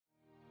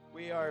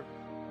We are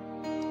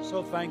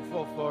so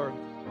thankful for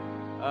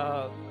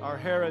our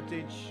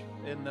heritage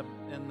in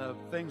the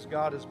things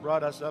God has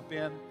brought us up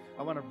in.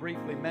 I want to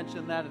briefly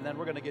mention that, and then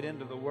we're going to get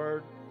into the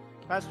Word.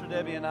 Pastor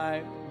Debbie and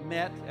I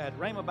met at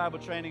Rhema Bible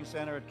Training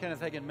Center at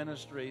Kenneth Hagin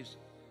Ministries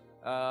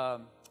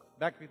back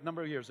a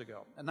number of years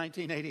ago. In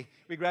 1980,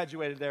 we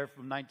graduated there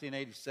from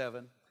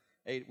 1987.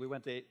 We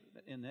went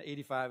in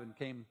 85 and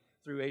came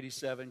through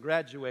 87,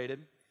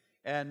 graduated.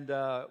 And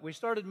we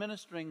started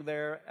ministering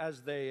there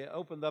as they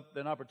opened up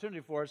an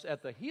opportunity for us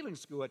at the Healing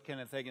School at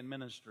Kenneth Hagin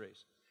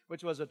Ministries,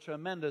 which was a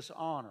tremendous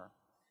honor.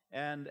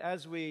 And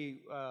as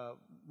we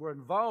were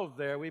involved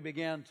there, we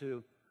began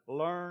to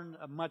learn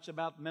much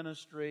about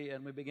ministry,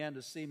 and we began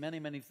to see many,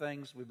 many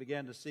things. We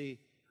began to see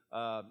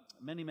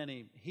many,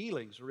 many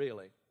healings,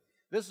 really.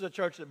 This is a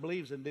church that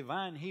believes in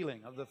divine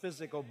healing of the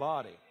physical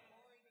body.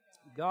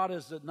 God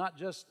is not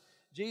just,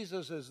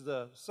 Jesus is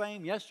the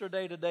same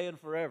yesterday, today, and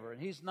forever. And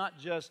He's not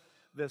just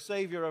the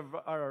Savior of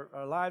our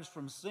lives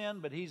from sin,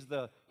 but He's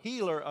the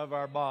healer of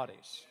our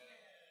bodies.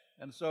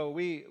 And so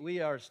we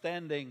are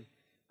standing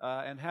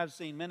and have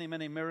seen many,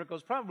 many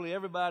miracles. Probably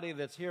everybody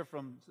that's here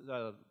from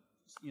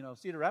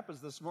Cedar Rapids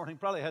this morning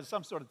probably has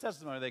some sort of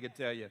testimony they could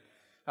tell you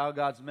how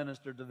God's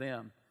ministered to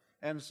them.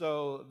 And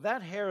so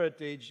that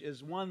heritage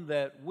is one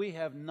that we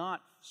have not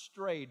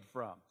strayed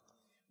from.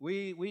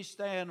 We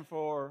stand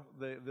for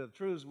the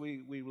truths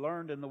we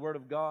learned in the Word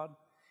of God.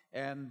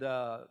 And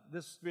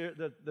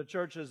the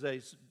church is a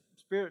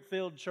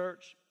Spirit-filled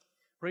church,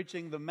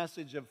 preaching the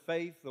message of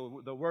faith,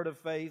 the Word of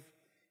faith,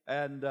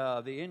 and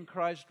the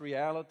in-Christ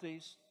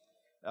realities.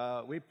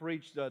 We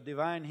preach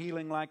divine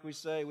healing, like we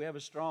say. We have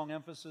a strong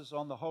emphasis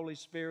on the Holy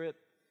Spirit.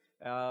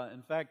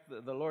 In fact,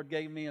 the Lord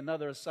gave me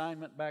another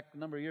assignment back a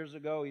number of years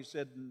ago. He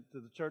said to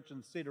the church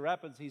in Cedar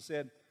Rapids, He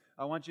said,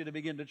 I want you to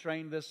begin to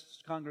train this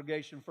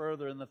congregation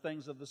further in the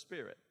things of the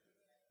Spirit.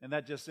 And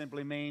that just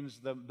simply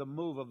means the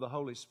move of the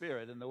Holy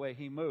Spirit and the way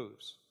He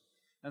moves.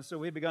 And so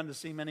we've begun to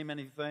see many,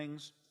 many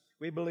things.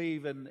 We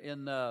believe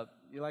in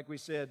like we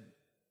said,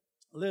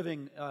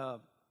 living,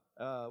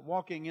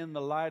 walking in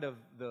the light of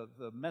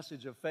the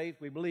message of faith.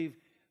 We believe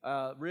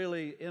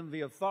really in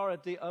the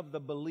authority of the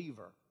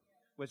believer,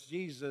 which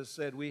Jesus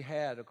said we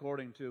had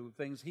according to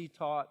things He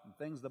taught and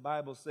things the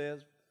Bible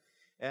says.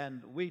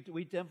 And we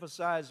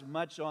emphasize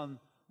much on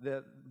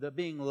the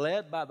being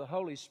led by the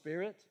Holy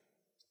Spirit,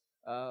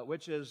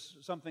 which is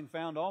something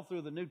found all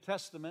through the New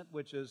Testament,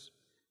 which is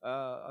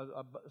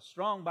a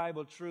strong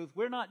Bible truth.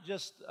 We're not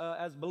just,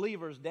 as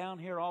believers, down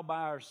here all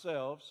by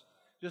ourselves,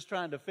 just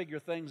trying to figure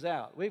things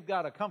out. We've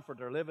got a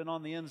comforter living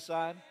on the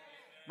inside.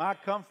 My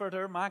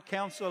comforter, my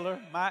counselor,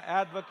 my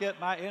advocate,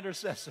 my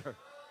intercessor.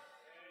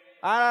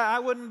 I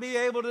wouldn't be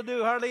able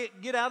to hardly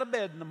get out of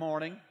bed in the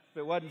morning if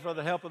it wasn't for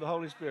the help of the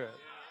Holy Spirit.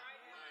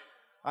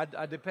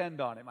 I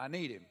depend on Him. I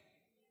need Him.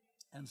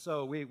 And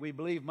so we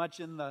believe much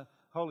in the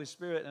Holy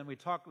Spirit, and we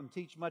talk and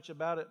teach much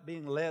about it,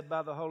 being led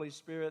by the Holy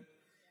Spirit.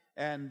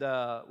 And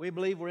we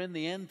believe we're in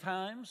the end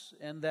times,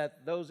 and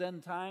that those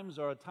end times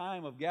are a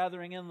time of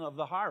gathering in of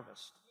the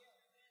harvest.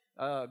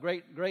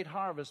 Great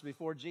harvest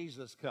before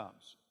Jesus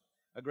comes.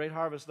 A great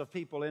harvest of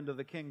people into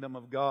the kingdom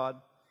of God.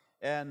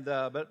 And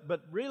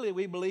but really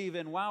we believe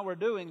in, while we're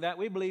doing that,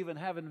 we believe in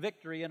having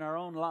victory in our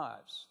own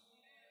lives.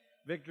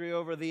 Victory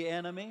over the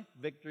enemy,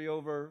 victory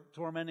over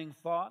tormenting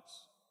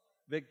thoughts,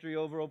 victory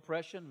over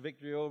oppression,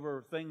 victory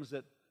over things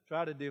that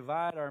try to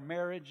divide our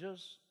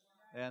marriages,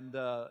 and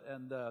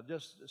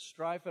just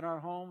strife in our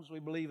homes. We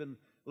believe in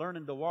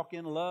learning to walk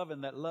in love,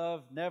 and that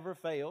love never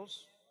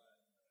fails.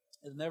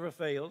 It never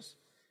fails.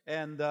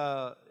 And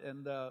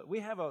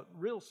we have a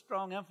real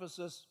strong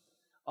emphasis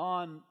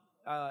on,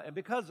 and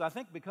because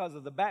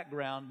of the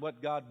background, what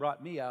God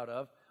brought me out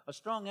of, a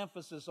strong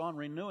emphasis on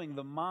renewing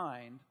the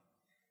mind.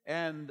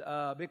 And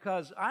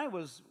because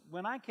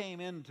when I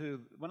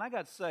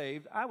got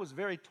saved, I was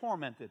very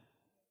tormented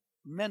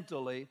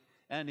mentally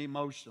and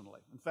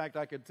emotionally. In fact,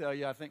 I could tell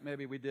you, I think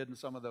maybe we did in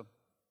some of the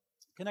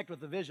Connect with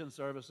the Vision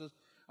services,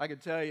 I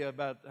could tell you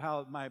about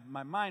how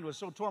my mind was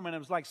so tormented. It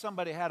was like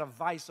somebody had a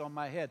vice on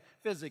my head.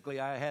 Physically,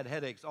 I had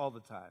headaches all the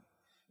time.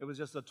 It was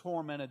just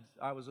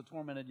I was a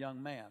tormented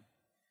young man.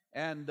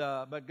 And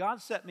but God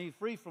set me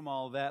free from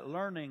all that,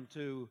 learning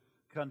to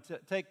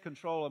take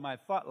control of my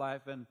thought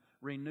life and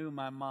renew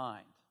my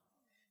mind.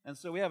 And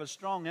so we have a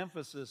strong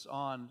emphasis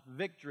on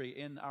victory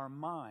in our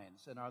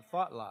minds and our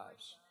thought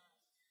lives.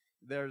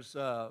 There's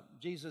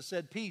Jesus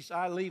said, "Peace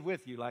I leave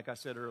with you," like I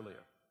said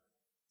earlier.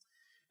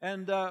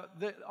 And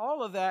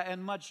all of that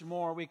and much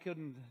more, we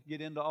couldn't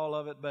get into all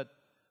of it, but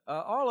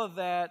all of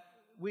that,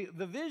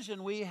 the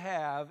vision we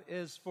have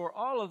is for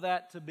all of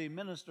that to be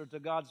ministered to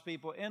God's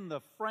people in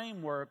the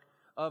framework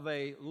of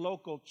a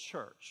local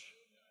church.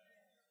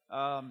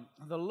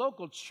 The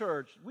local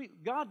church,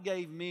 God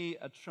gave me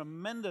a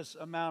tremendous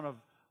amount of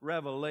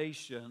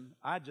revelation.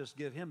 I just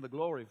give Him the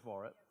glory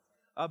for it,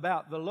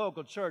 about the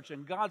local church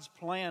and God's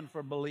plan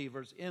for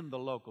believers in the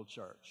local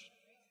church.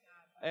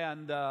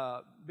 And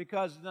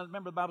because,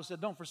 remember the Bible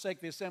said, don't forsake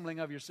the assembling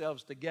of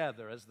yourselves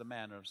together as the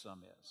manner of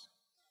some is.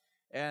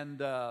 And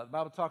the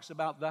Bible talks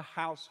about the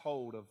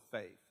household of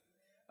faith.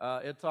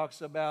 It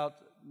talks about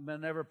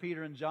whenever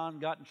Peter and John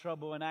got in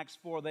trouble in Acts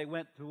 4, they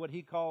went to what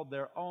he called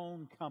their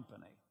own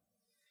company.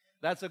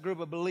 That's a group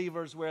of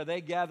believers where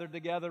they gathered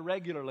together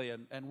regularly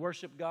and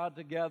worshiped God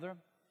together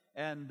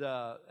and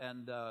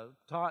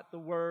taught the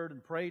Word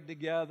and prayed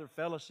together,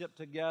 fellowshiped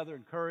together,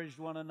 encouraged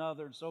one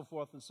another, and so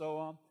forth and so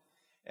on.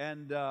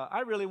 And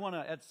I really want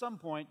to, at some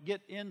point,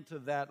 get into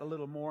that a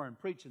little more and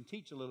preach and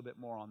teach a little bit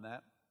more on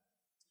that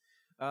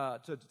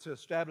to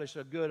establish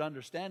a good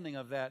understanding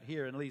of that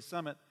here in Lee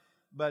Summit.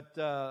 But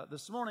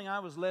this morning I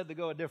was led to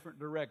go a different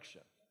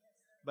direction.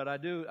 But I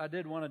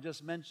did want to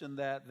just mention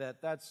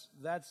that's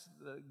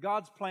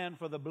God's plan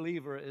for the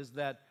believer is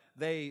that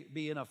they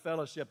be in a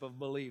fellowship of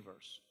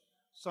believers,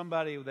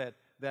 somebody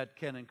that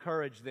can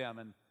encourage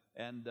them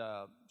and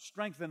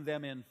strengthen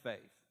them in faith.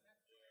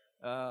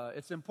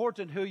 It's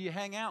important who you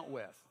hang out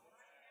with.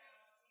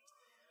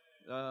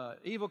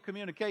 Evil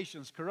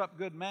communications corrupt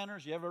good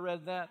manners. You ever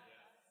read that?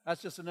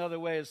 That's just another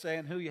way of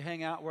saying who you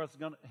hang out with is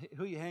going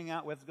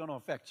to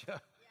affect you.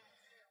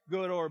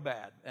 Good or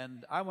bad.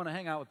 And I want to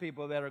hang out with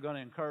people that are going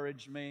to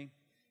encourage me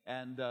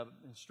and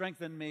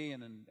strengthen me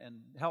and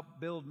help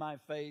build my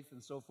faith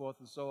and so forth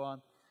and so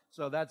on.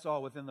 So that's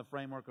all within the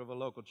framework of a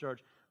local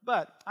church.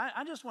 But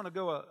I just want to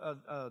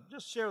go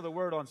just share the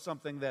word on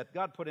something that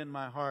God put in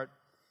my heart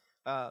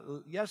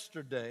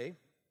yesterday.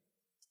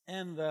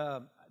 And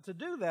to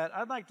do that,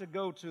 I'd like to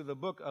go to the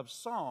book of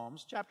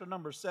Psalms, chapter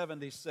number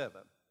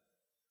 77.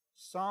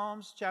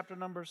 Psalms, chapter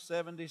number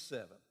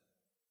 77.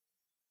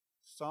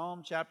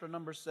 Psalm chapter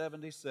number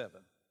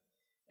 77.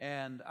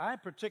 And I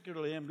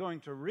particularly am going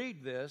to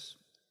read this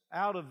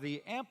out of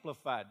the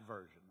Amplified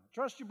Version. I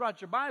trust you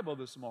brought your Bible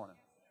this morning.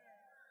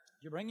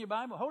 Did you bring your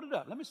Bible? Hold it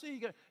up. Let me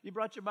see. You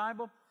brought your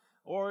Bible?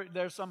 Or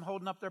there's some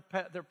holding up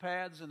their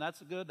pads, and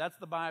that's good. That's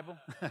the Bible.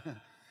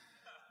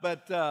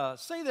 But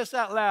say this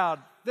out loud.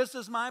 This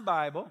is my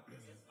Bible.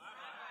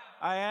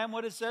 I am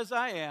what it says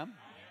I am.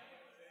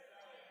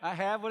 I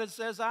have what it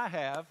says I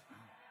have.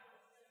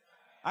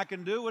 I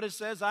can do what it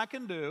says I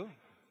can do.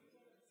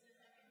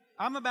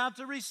 I'm about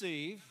to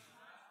receive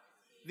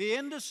the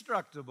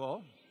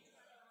indestructible,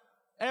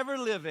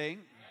 ever-living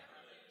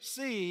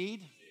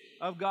seed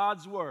of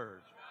God's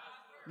Word.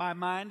 My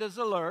mind is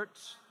alert,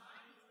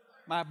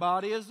 my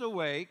body is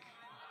awake,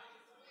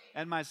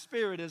 and my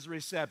spirit is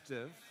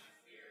receptive.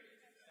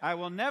 I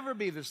will never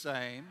be the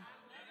same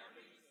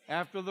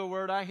after the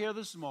word I hear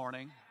this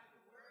morning.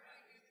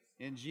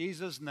 In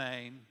Jesus'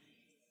 name,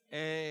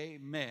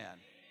 amen.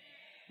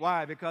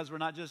 Why? Because we're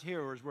not just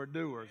hearers, we're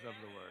doers of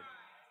the word.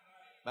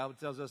 The Bible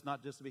tells us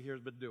not just to be hearers,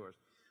 but doers.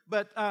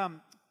 But I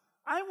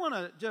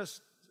want to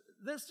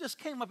this just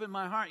came up in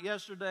my heart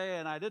yesterday,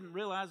 and I didn't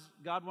realize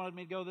God wanted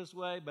me to go this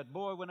way, but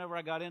boy, whenever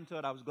I got into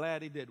it, I was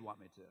glad He did want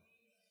me to.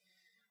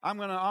 I'm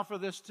going to offer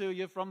this to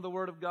you from the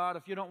Word of God.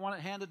 If you don't want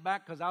it, hand it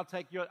back, because I'll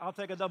take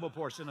a double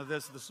portion of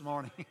this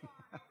morning.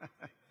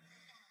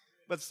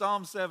 But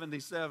Psalm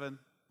 77,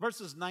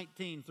 verses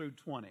 19 through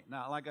 20.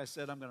 Now, like I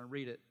said, I'm going to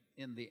read it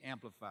in the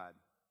Amplified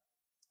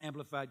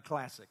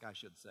Classic, I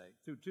should say.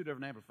 Two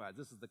different Amplifieds.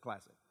 This is the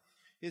Classic.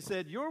 He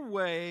said, "Your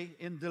way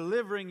in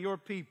delivering your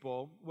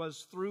people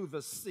was through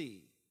the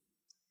sea,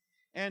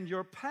 and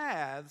your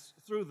paths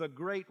through the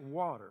great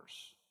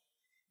waters.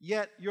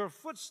 Yet your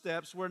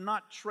footsteps were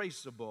not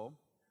traceable,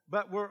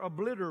 but were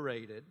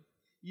obliterated.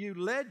 You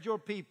led your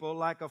people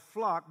like a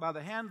flock by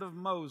the hand of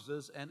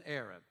Moses and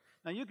Aaron."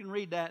 Now you can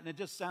read that, and it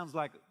just sounds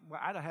like,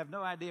 well, I have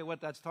no idea what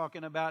that's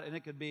talking about, and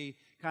it could be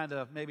kind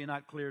of maybe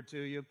not clear to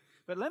you.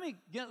 But let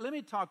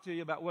me talk to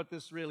you about what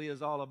this really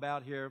is all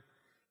about here,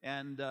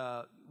 and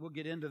we'll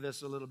get into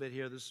this a little bit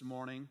here this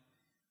morning.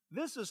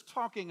 This is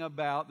talking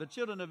about the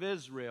children of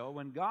Israel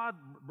when God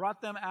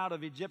brought them out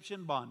of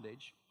Egyptian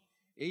bondage.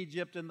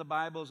 Egypt in the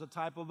Bible is a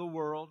type of the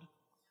world.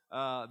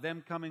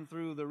 Them coming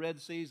through the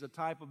Red Sea is a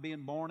type of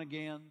being born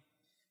again,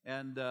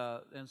 and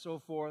so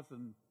forth.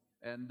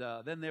 And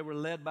then they were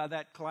led by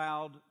that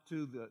cloud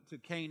to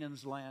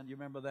Canaan's land. You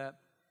remember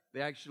that?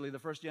 The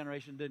first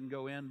generation didn't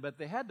go in, but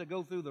they had to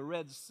go through the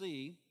Red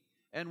Sea.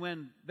 And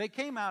when they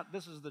came out,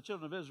 this is the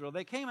children of Israel,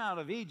 they came out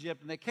of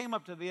Egypt and they came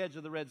up to the edge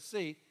of the Red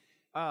Sea,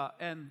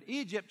 and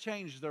Egypt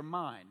changed their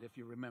mind, if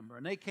you remember.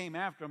 And they came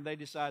after them. They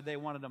decided they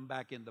wanted them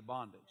back into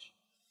bondage.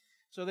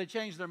 So they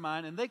changed their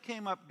mind, and they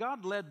came up.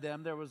 God led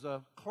them. There was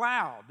a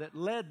cloud that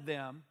led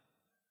them,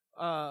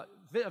 a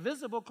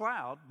visible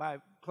cloud by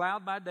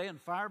day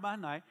and fire by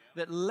night,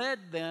 that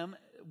led them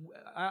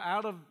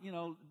out of,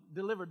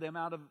 delivered them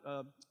out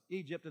of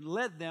Egypt and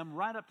led them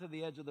right up to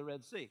the edge of the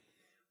Red Sea.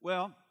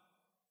 Well,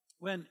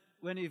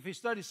 if you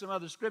study some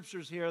other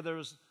scriptures here,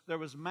 there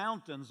was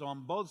mountains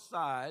on both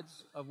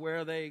sides of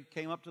where they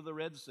came up to the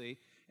Red Sea,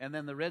 and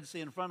then the Red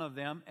Sea in front of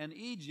them, and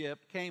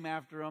Egypt came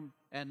after them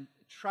and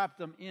trapped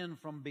them in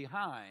from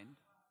behind,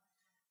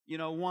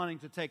 wanting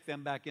to take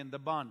them back into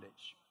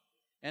bondage.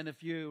 And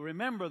if you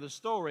remember the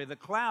story, the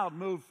cloud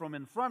moved from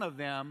in front of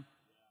them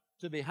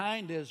to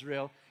behind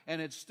Israel, and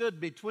it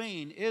stood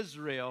between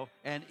Israel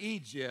and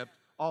Egypt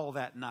all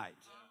that night.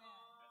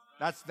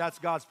 That's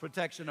God's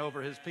protection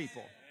over His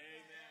people.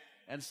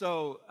 And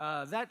so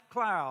that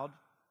cloud,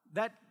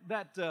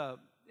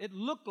 it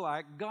looked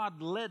like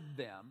God led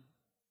them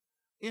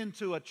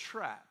into a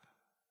trap.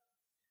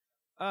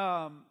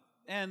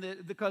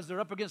 Because they're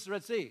up against the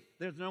Red Sea.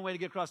 There's no way to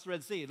get across the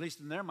Red Sea. At least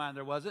in their mind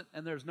there wasn't.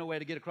 And there's no way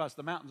to get across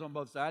the mountains on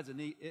both sides.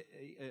 And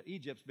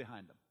Egypt's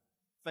behind them.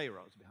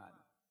 Pharaoh's behind them.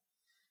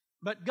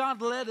 But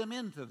God led them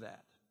into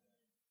that.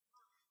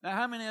 Now,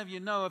 how many of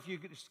you know, if you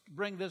could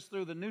bring this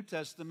through the New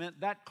Testament,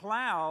 that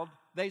cloud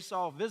they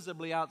saw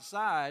visibly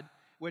outside,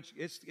 which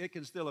it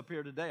can still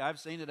appear today. I've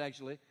seen it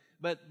actually.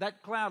 But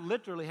that cloud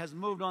literally has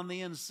moved on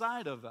the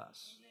inside of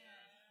us.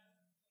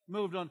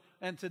 Moved on.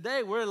 And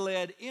today we're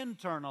led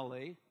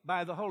internally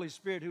by the Holy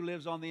Spirit who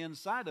lives on the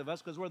inside of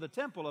us because we're the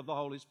temple of the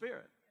Holy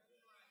Spirit.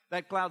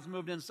 That cloud's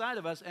moved inside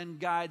of us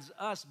and guides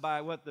us by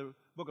what the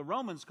book of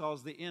Romans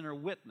calls the inner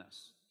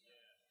witness.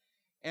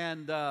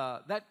 And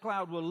that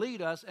cloud will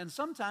lead us, and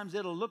sometimes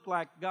it'll look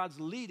like God's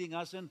leading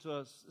us into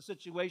a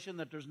situation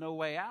that there's no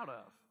way out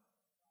of.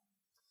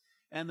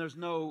 And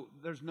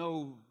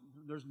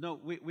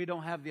we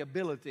don't have the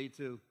ability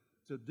to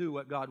do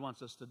what God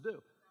wants us to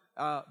do.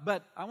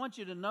 But I want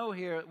you to know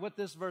here what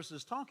this verse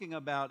is talking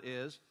about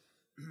is,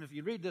 if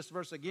you read this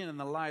verse again in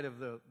the light of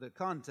the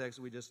context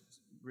we just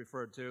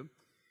referred to,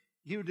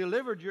 you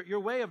delivered your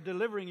way of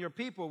delivering your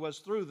people was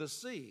through the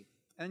sea,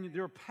 and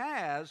your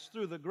paths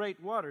through the great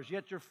waters,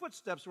 yet your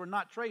footsteps were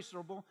not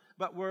traceable,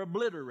 but were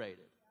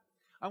obliterated.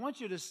 I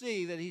want you to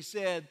see that he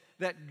said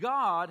that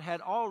God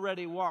had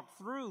already walked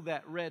through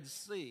that Red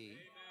Sea,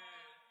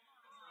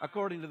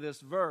 according to this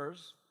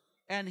verse,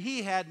 and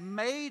he had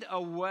made a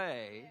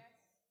way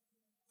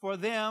for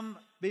them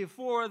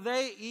before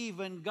they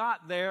even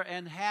got there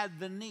and had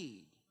the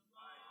need.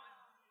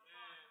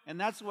 And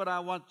that's what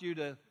I want you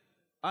to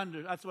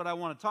that's what I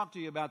want to talk to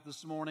you about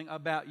this morning,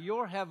 about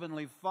your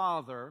heavenly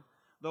Father,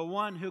 the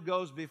one who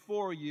goes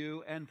before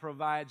you and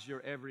provides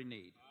your every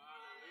need.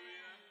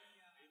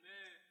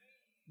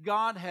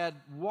 God had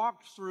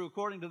walked through,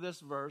 according to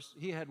this verse,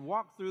 he had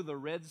walked through the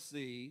Red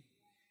Sea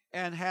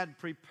and had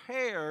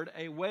prepared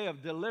a way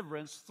of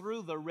deliverance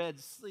through the Red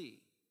Sea.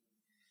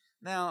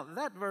 Now,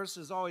 that verse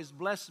has always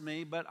blessed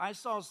me, but I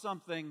saw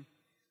something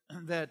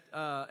that,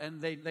 and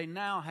they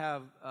now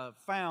have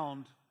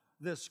found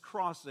this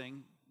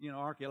crossing,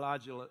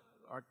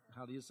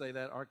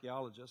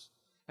 archaeologists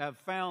have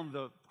found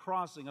the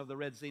crossing of the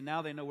Red Sea.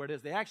 Now they know where it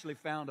is. They actually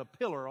found a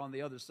pillar on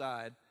the other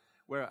side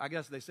where I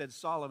guess they said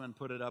Solomon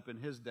put it up in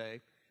his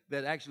day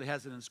that actually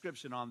has an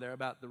inscription on there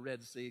about the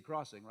Red Sea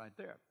crossing right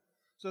there.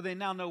 So they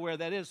now know where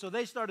that is. So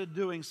they started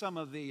doing some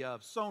of the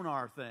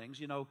sonar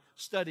things,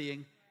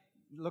 studying,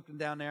 looking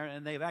down there,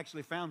 and they've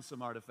actually found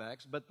some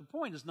artifacts. But the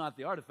point is not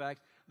the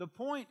artifacts. The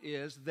point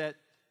is that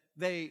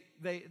they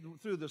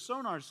through the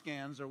sonar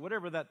scans, or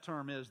whatever that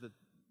term is that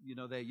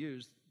they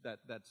used,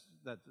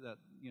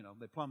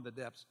 they plumbed the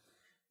depths.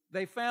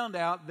 They found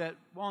out that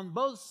on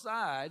both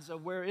sides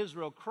of where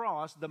Israel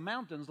crossed, the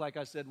mountains, like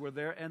I said, were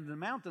there, and the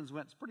mountains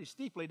went pretty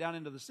steeply down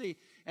into the sea,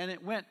 and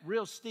it went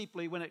real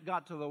steeply when it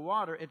got to the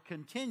water. It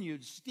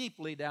continued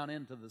steeply down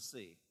into the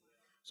sea.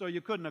 So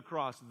you couldn't have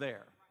crossed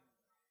there.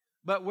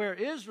 But where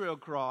Israel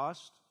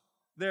crossed,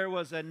 there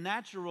was a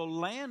natural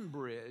land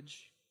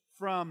bridge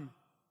from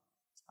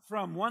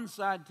one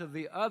side to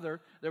the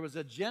other. There was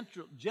a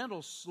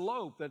gentle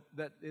slope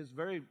that is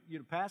very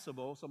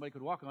passable. Somebody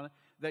could walk on it,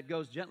 that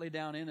goes gently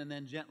down in and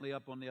then gently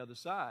up on the other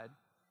side.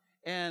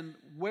 And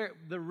where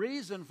the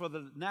reason for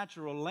the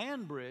natural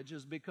land bridge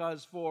is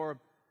because for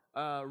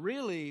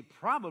really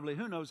probably,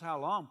 who knows how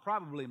long,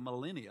 probably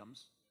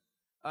millenniums,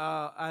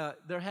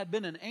 there had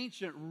been an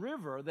ancient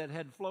river that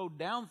had flowed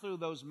down through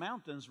those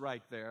mountains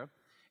right there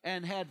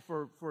and had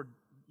for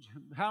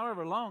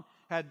however long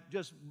had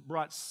just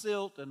brought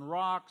silt and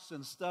rocks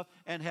and stuff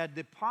and had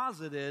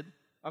deposited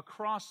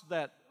across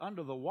that,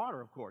 under the water,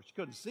 of course, you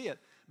couldn't see it,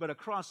 but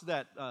across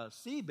that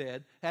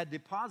seabed had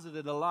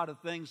deposited a lot of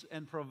things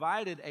and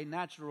provided a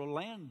natural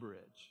land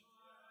bridge.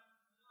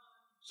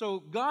 So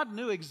God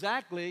knew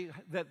exactly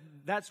that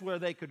that's where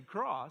they could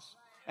cross,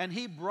 and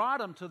he brought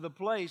them to the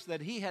place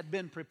that he had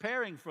been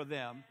preparing for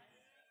them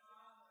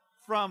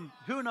from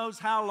who knows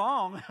how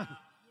long.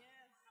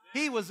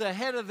 He was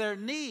ahead of their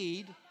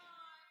need,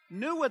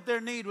 knew what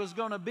their need was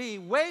going to be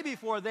way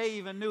before they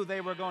even knew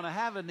they were going to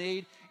have a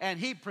need, and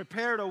he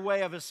prepared a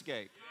way of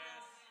escape.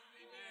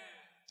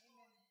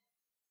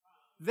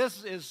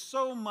 This is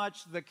so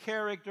much the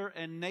character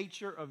and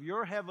nature of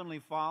your Heavenly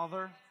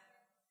Father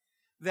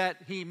that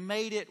he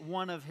made it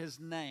one of his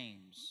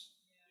names.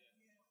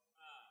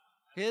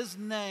 His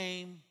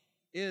name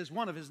is,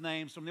 one of his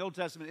names from the Old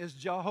Testament is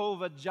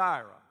Jehovah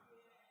Jireh.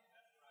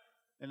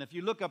 And if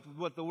you look up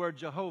what the word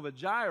Jehovah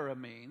Jireh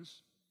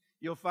means,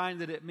 you'll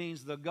find that it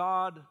means the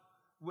God,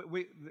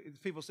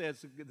 people say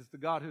it's the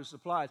God who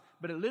supplies,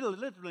 but it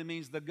literally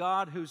means the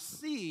God who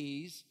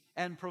sees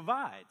and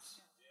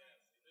provides.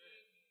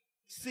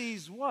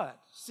 Sees what?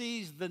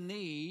 Sees the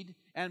need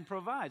and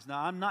provides.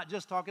 Now, I'm not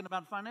just talking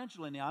about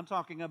financial need. I'm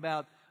talking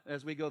about,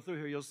 as we go through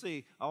here, you'll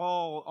see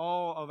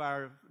all of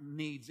our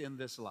needs in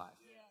this life.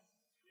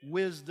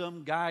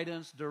 wisdom,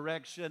 guidance,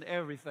 direction,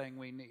 everything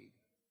we need.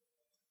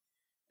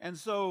 And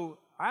so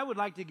I would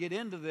like to get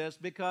into this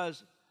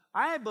because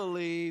I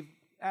believe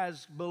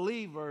as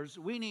believers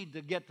we need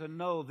to get to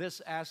know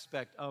this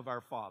aspect of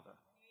our Father.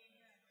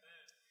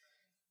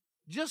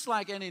 Just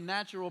like any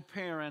natural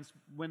parents,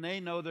 when they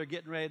know they're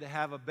getting ready to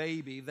have a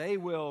baby, they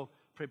will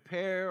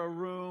prepare a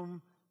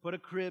room, put a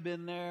crib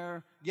in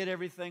there, get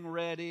everything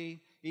ready,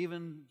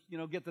 even,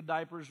 get the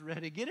diapers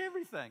ready, get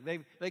everything.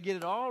 They get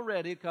it all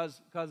ready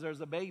because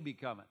there's a baby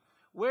coming.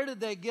 Where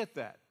did they get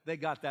that? They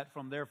got that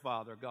from their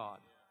Father, God.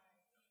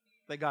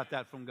 They got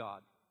that from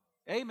God.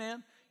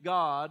 Amen.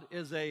 God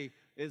is a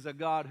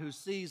God who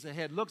sees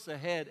ahead, looks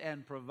ahead,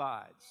 and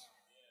provides.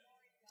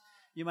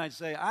 You might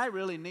say, I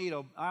really need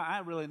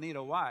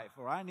a wife,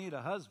 or I need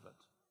a husband.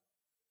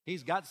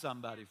 He's got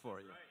somebody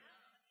for you.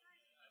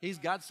 He's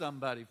got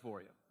somebody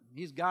for you.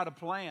 He's got a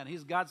plan.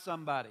 He's got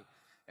somebody.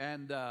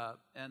 And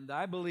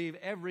I believe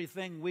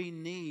everything we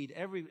need,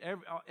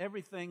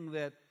 everything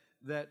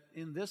that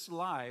in this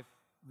life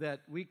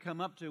that we come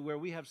up to where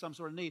we have some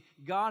sort of need,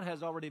 God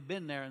has already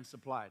been there and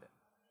supplied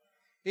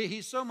it.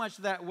 He's so much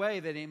that way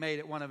that He made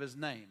it one of His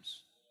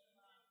names.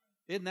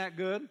 Isn't that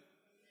good?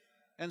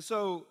 And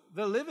so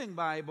the Living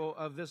Bible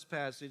of this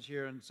passage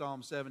here in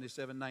Psalm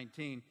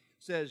 77:19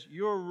 says,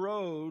 "Your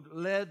road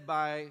led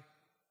by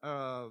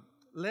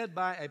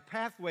a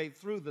pathway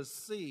through the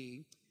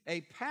sea,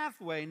 a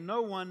pathway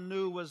no one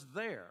knew was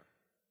there."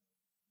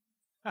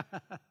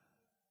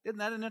 Isn't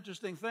that an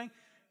interesting thing?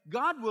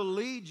 God will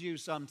lead you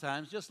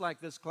sometimes, just like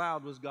this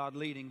cloud was God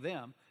leading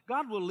them.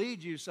 God will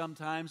lead you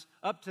sometimes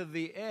up to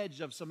the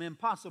edge of some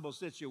impossible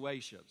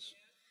situations.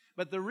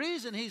 But the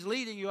reason He's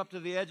leading you up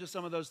to the edge of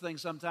some of those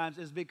things sometimes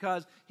is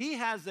because He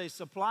has a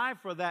supply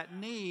for that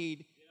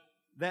need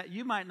that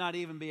you might not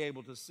even be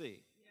able to see.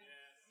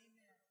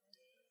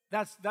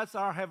 That's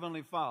our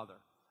Heavenly Father.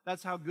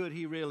 That's how good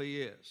He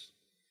really is.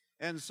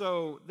 And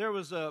so there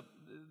was the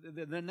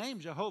name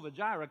Jehovah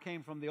Jireh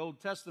came from the Old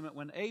Testament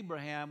when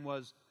Abraham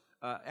was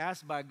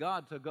asked by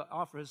God to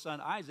offer his son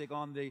Isaac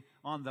on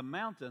the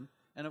mountain.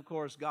 And of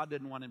course, God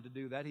didn't want him to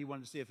do that. He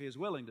wanted to see if he was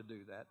willing to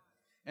do that.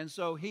 And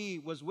so he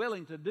was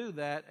willing to do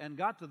that and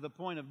got to the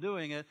point of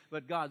doing it,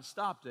 but God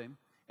stopped him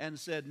and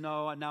said,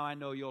 "No, now I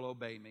know you'll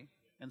obey me,"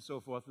 and so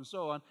forth and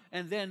so on.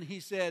 And then He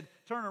said,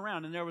 "Turn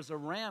around," and there was a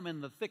ram in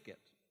the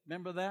thicket.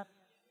 Remember that?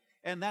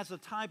 And that's a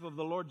type of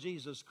the Lord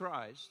Jesus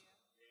Christ.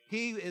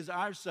 He is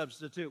our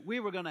substitute. We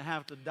were going to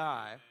have to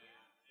die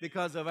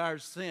because of our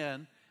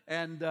sin,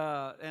 and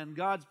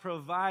God's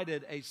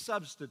provided a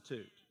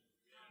substitute.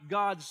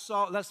 God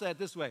saw, let's say it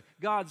this way,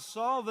 God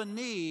saw the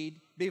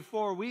need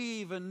before we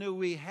even knew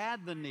we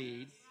had the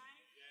need,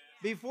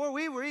 before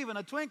we were even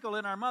a twinkle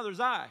in our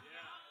mother's eye.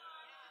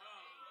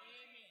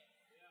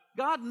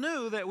 God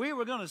knew that we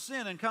were going to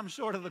sin and come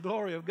short of the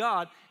glory of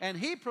God, and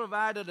He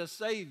provided a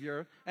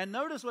Savior. And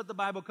notice what the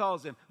Bible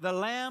calls Him, the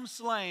Lamb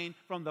slain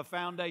from the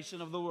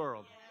foundation of the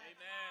world.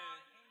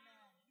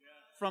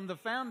 From the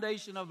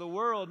foundation of the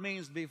world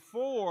means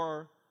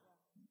before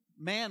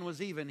man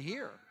was even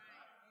here.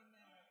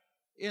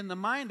 In the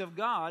mind of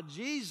God,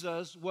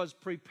 Jesus was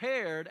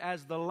prepared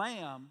as the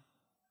Lamb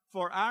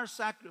for our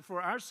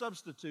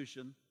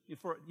substitution,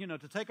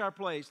 to take our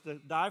place, to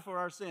die for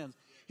our sins.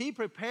 He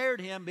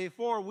prepared Him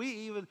before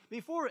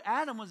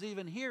Adam was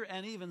even here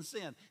and even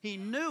sinned. He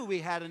knew we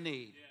had a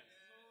need.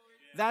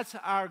 That's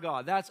our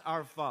God. That's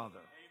our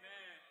Father.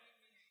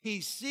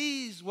 He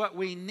sees what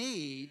we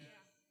need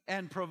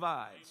and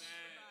provides.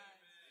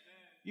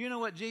 You know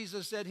what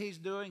Jesus said He's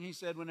doing? He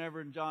said,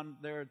 whenever John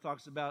there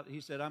talks about,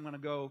 He said, "I'm going to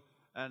go,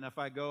 and if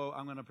I go,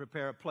 I'm going to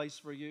prepare a place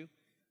for you."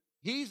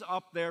 He's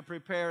up there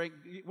preparing.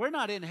 We're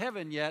not in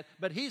heaven yet,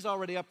 but He's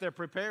already up there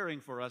preparing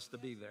for us to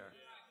be there.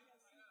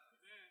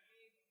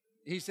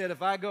 He said,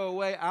 "If I go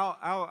away,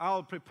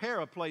 I'll prepare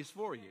a place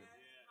for you."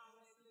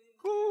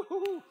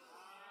 Woo-hoo.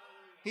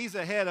 He's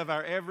ahead of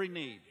our every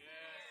need.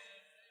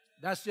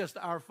 That's just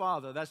our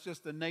Father. That's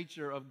just the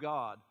nature of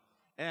God.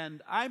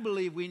 And I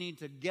believe we need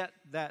to get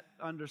that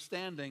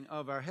understanding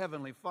of our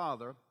Heavenly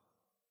Father,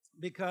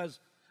 because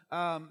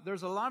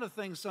there's a lot of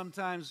things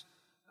sometimes,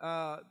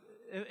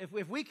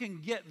 if we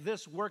can get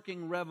this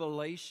working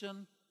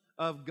revelation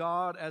of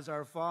God as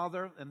our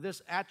Father and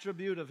this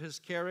attribute of His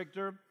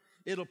character,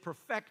 it'll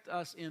perfect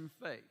us in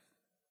faith.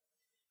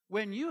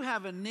 When you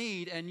have a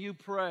need and you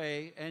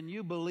pray and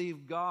you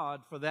believe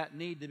God for that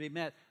need to be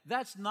met,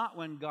 that's not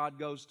when God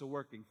goes to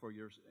working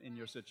in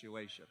your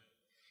situation.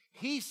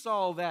 He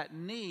saw that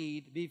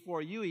need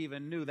before you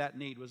even knew that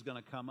need was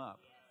going to come up.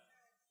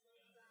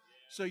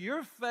 So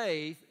your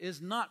faith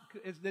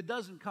it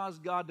doesn't cause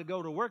God to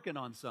go to working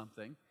on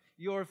something.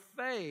 Your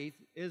faith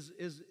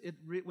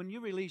when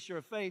you release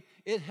your faith,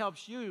 it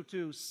helps you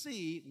to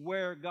see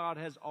where God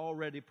has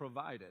already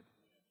provided.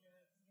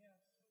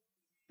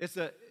 It's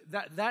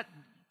that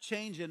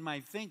change in my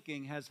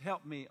thinking has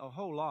helped me a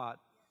whole lot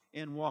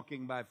in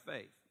walking by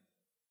faith.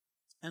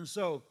 And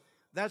so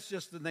that's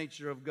just the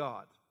nature of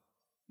God.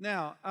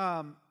 Now,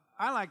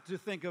 I like to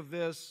think of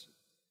this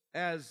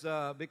as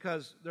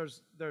because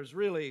there's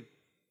really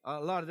a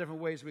lot of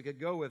different ways we could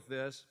go with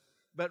this,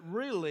 but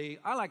really,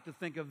 I like to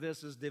think of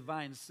this as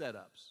divine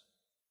setups.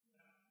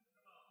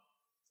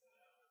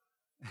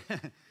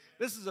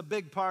 This is a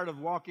big part of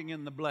walking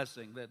in the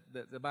blessing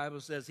that the Bible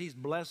says He's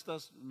blessed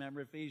us,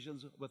 remember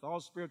Ephesians, with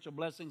all spiritual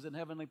blessings in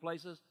heavenly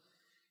places.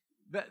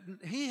 That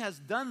He has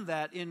done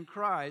that in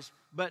Christ,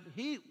 but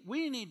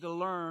we need to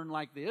learn,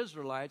 like the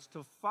Israelites,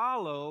 to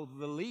follow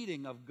the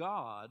leading of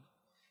God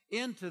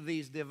into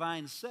these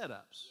divine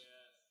setups.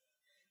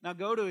 Now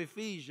go to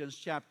Ephesians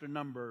chapter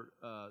number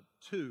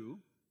 2.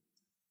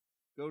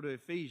 Go to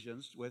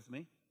Ephesians with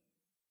me.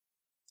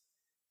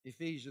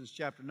 Ephesians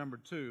chapter number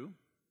 2.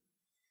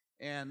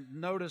 And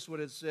notice what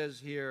it says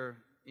here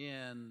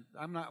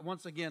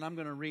once again, I'm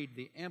going to read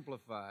the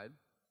Amplified.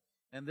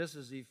 And this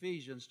is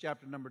Ephesians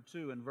chapter number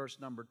 2 and verse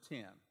number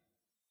 10.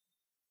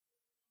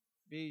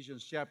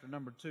 Ephesians chapter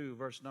number 2,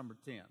 verse number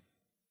 10.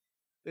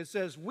 It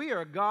says, we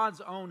are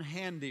God's own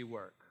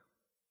handiwork,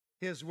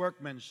 His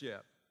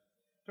workmanship.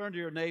 Turn to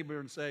your neighbor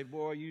and say,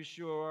 boy, you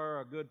sure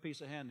are a good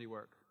piece of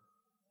handiwork.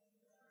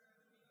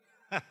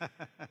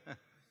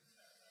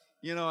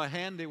 You know,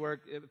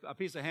 a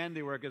piece of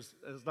handiwork is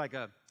like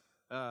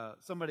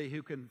somebody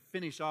who can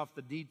finish off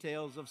the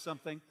details of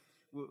something.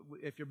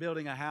 If you're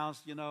building a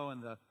house, you know,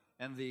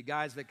 and the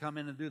guys that come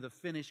in and do the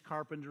finished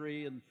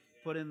carpentry and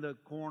put in the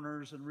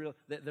corners and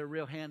they're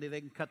real handy.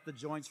 They can cut the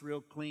joints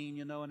real clean,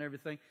 you know, and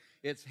everything.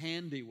 It's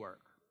handiwork.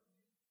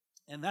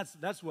 And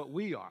that's what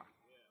we are.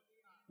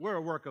 We're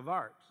a work of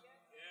art.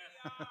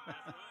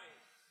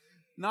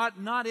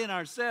 Not in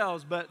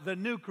ourselves, but the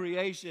new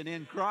creation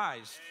in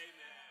Christ.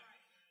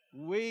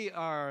 We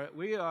are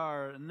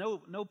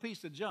no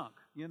piece of junk,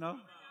 you know.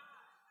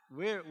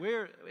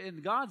 We're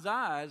in God's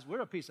eyes,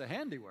 we're a piece of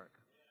handiwork.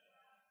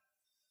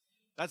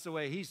 That's the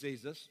way He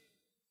sees us.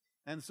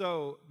 And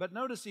so, but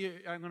notice here,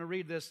 I'm going to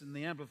read this in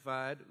the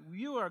Amplified.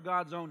 You are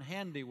God's own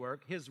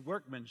handiwork, His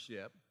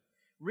workmanship,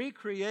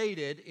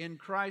 recreated in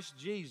Christ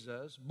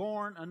Jesus,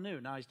 born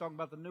anew. Now, he's talking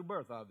about the new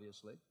birth,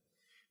 obviously.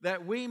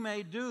 That we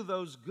may do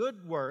those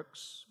good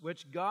works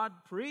which God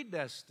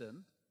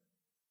predestined,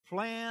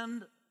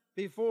 planned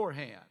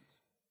beforehand.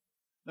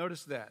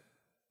 Notice that.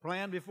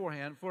 Planned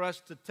beforehand for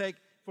us,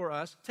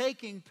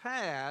 taking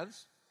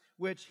paths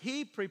which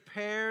He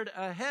prepared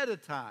ahead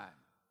of time.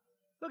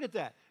 Look at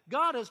that.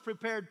 God has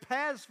prepared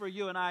paths for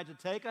you and I to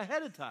take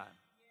ahead of time.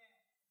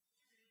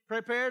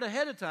 Prepared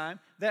ahead of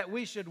time that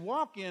we should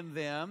walk in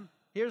them.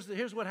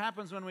 Here's what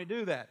happens when we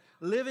do that.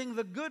 Living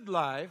the good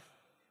life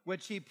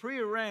which He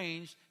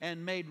prearranged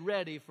and made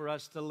ready for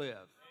us to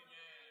live.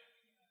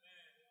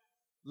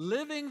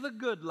 Living the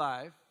good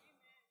life.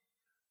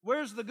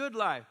 Where's the good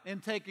life? In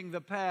taking the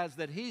paths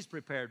that He's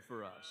prepared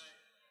for us.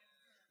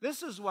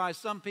 This is why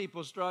some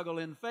people struggle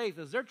in faith,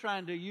 is they're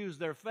trying to use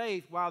their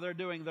faith while they're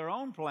doing their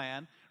own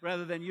plan,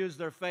 rather than use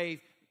their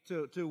faith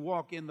to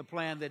walk in the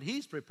plan that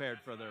He's prepared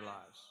for their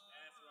lives.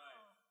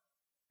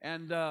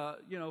 And,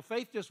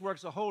 faith just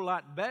works a whole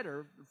lot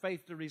better,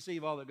 faith to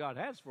receive all that God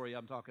has for you,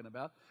 I'm talking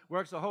about,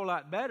 works a whole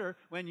lot better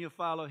when you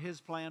follow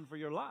His plan for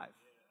your life.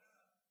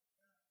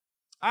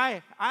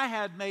 I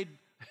had made,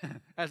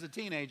 as a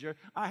teenager,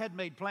 I had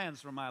made plans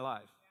for my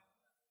life.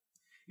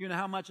 You know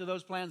how much of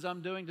those plans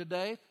I'm doing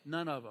today?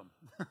 None of them.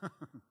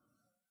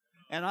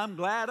 And I'm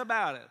glad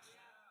about it.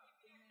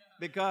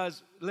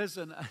 Because,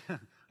 listen,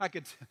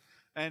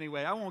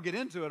 anyway, I won't get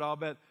into it all,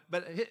 but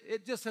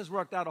it just has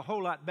worked out a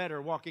whole lot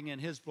better walking in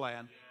His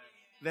plan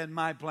than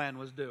my plan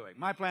was doing.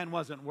 My plan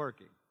wasn't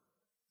working.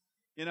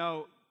 You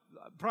know,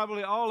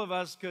 probably all of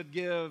us could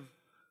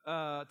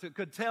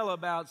could tell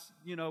about,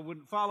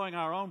 when following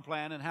our own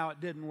plan and how it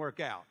didn't work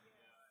out.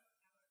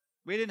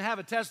 We didn't have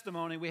a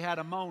testimony, we had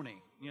a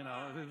moaning.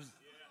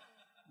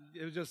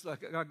 It was just a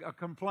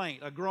complaint,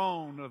 a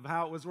groan of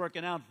how it was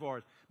working out for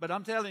us. But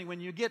I'm telling you,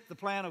 when you get the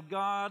plan of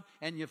God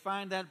and you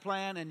find that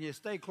plan and you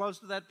stay close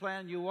to that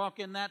plan, you walk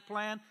in that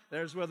plan,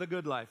 there's where the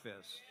good life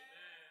is.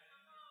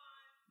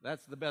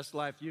 That's the best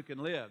life you can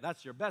live.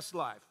 That's your best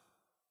life.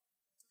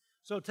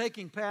 So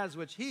taking paths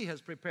which He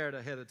has prepared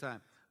ahead of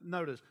time.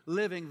 Notice,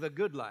 living the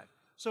good life.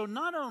 So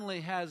not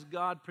only has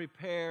God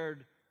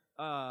prepared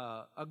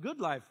a good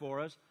life for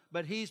us,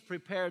 but He's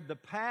prepared the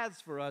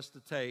paths for us to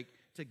take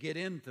to get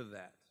into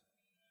that.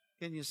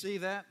 Can you see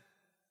that?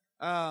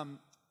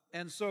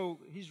 And so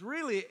He's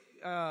really,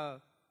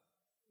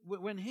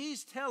 when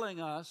He's telling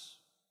us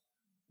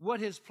what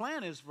His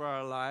plan is for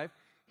our life,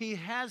 He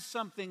has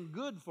something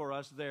good for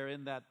us there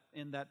in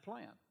that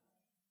plan.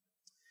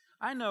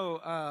 I know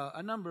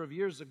a number of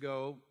years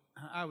ago,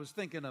 I was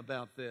thinking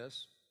about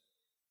this.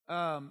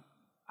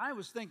 I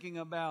was thinking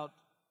about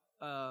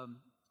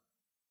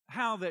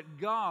how that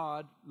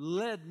God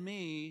led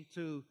me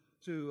to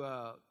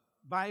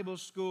Bible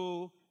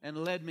school and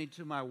led me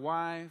to my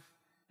wife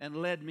and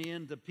led me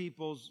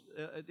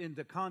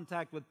into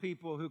contact with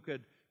people who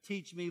could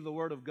teach me the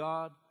Word of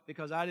God,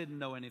 because I didn't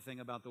know anything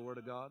about the Word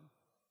of God.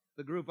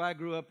 The group I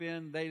grew up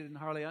in, they didn't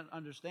hardly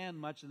understand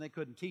much, and they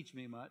couldn't teach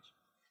me much.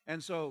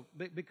 And so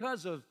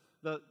because of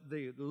the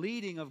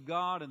leading of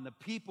God and the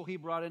people He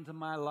brought into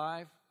my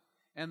life,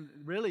 and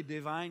really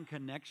divine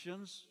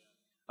connections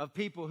of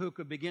people who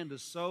could begin to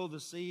sow the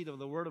seed of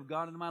the Word of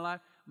God into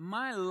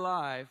my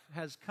life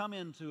has come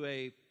into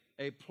a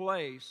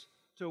place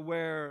to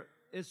where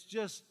it's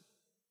just,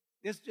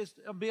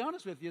 I'll be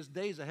honest with you, it's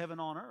days of heaven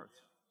on earth.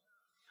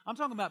 I'm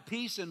talking about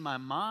peace in my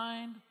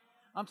mind.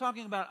 I'm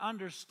talking about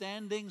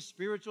understanding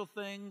spiritual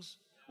things.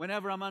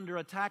 Whenever I'm under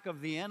attack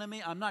of the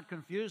enemy, I'm not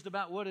confused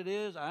about what it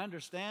is. I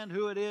understand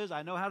who it is.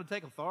 I know how to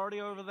take authority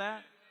over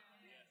that.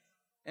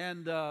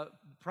 And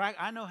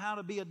I know how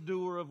to be a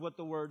doer of what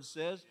the Word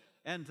says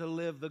and to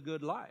live the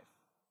good life.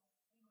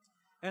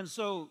 And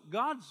so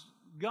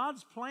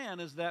God's plan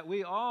is that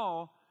we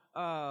all,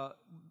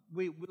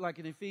 like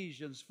in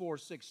Ephesians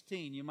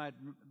 4:16, you might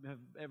have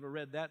ever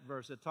read that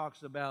verse. It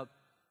talks about,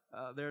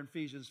 there in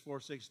Ephesians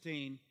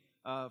 4:16,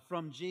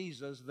 from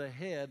Jesus, the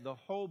head, the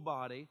whole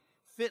body,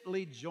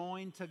 fitly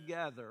joined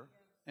together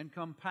and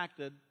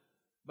compacted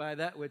by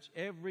that which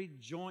every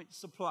joint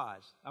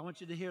supplies. I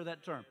want you to hear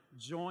that term.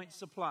 Joint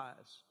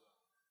supplies.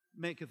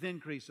 Maketh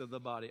increase of the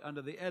body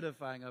under the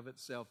edifying of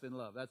itself in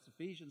love. That's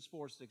Ephesians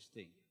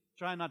 4:16.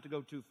 Try not to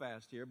go too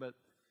fast here, but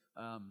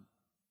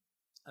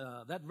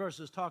that verse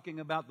is talking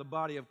about the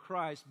body of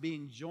Christ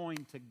being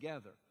joined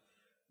together.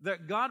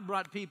 That God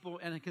brought people,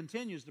 and it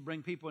continues to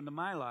bring people into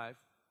my life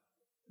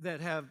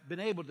that have been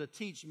able to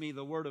teach me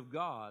the Word of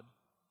God,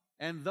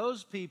 and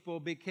those people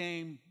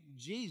became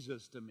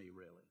Jesus to me,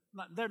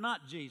 really. They're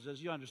not Jesus,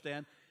 you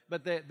understand,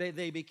 but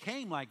they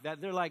became like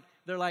that. They're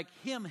like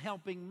Him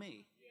helping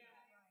me.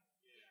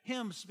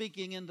 Him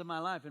speaking into my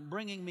life and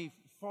bringing me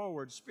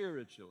forward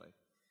spiritually.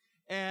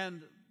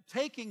 And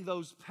taking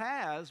those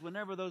paths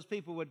whenever those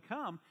people would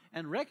come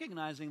and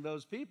recognizing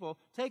those people,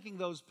 taking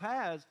those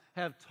paths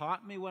have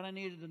taught me what I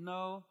needed to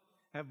know,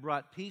 have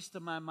brought peace to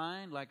my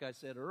mind, like I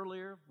said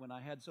earlier, when I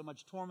had so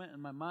much torment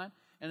in my mind,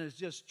 and it's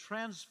just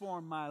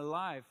transformed my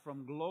life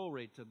from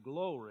glory to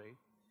glory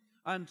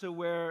unto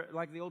where,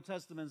 like the Old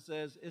Testament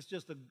says, it's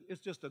just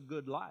a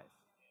good life.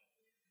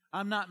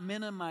 I'm not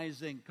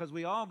minimizing, because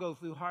we all go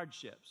through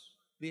hardships.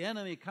 The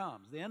enemy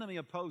comes. The enemy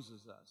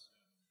opposes us.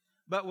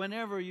 But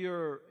whenever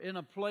you're in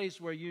a place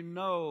where you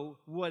know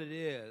what it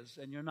is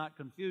and you're not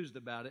confused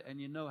about it and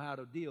you know how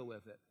to deal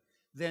with it,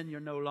 then you're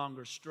no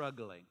longer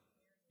struggling.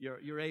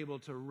 You're able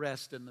to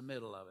rest in the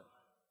middle of it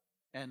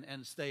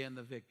and stay in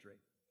the victory.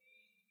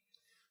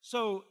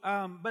 So,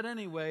 but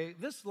anyway,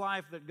 this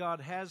life that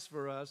God has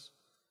for us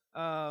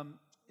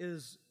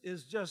is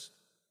just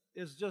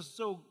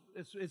so,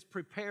 it's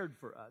prepared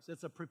for us.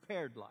 It's a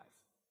prepared life.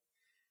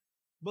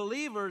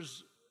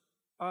 Believers,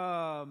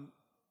 the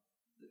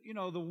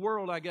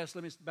world, I guess,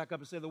 let me back up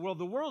and say the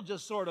world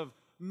just sort of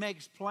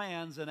makes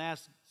plans and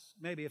asks,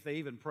 maybe if they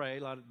even pray,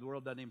 a lot of the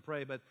world doesn't even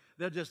pray, but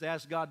they'll just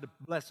ask God to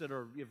bless it,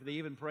 or if they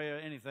even pray or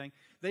anything,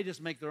 they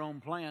just make their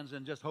own plans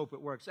and just hope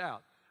it works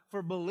out.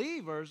 For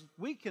believers,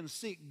 we can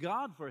seek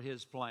God for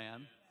His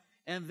plan,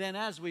 and then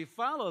as we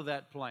follow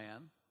that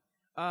plan,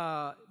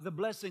 the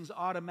blessing's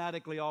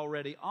automatically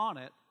already on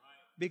it,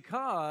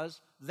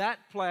 because that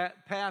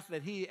path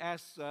that He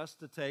asks us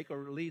to take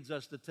or leads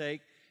us to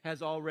take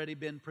has already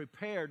been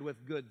prepared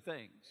with good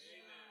things.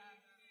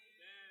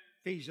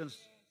 Ephesians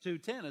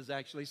 2:10 is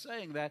actually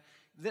saying that.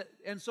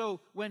 And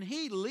so when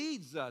He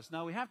leads us,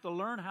 now we have to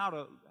learn how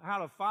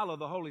to follow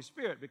the Holy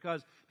Spirit,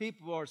 because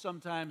people are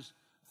sometimes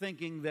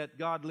thinking that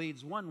God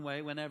leads one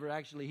way whenever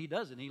actually He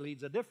doesn't. He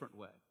leads a different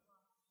way.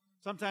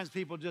 Sometimes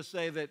people just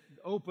say that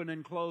open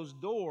and closed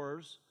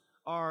doors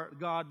are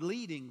God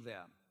leading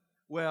them.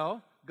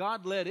 Well,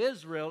 God led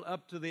Israel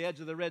up to the edge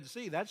of the Red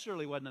Sea. That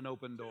surely wasn't an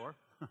open door.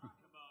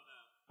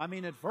 I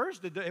mean, at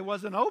first it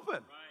wasn't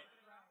open.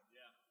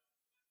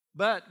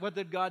 But what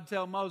did God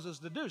tell Moses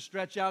to do?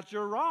 Stretch out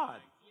your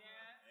rod.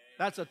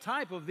 That's a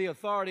type of the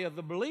authority of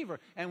the believer.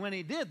 And when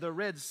he did, the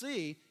Red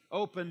Sea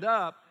opened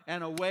up,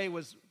 and a way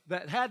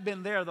that had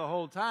been there the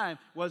whole time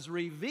was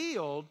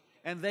revealed,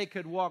 and they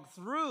could walk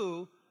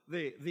through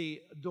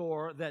the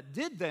door that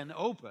did then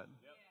open,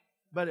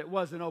 but it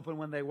wasn't open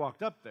when they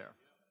walked up there.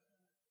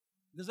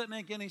 Does that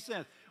make any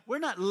sense? We're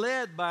not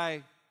led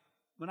by,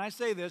 when I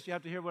say this, you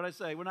have to hear what I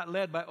say, we're not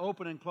led by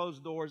open and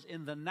closed doors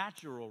in the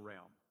natural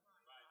realm.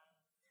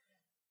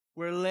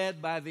 We're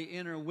led by the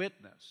inner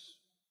witness.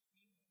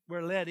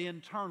 We're led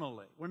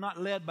internally. We're not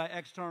led by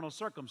external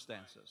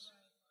circumstances.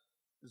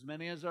 As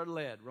many as are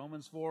led.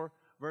 Romans 4,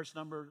 verse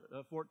number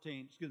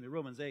 14.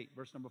 Romans 8,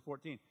 verse number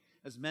 14.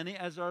 As many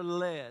as are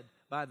led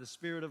by the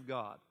Spirit of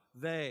God,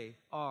 they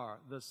are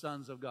the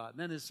sons of God. And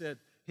then it said,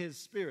 His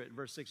Spirit,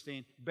 verse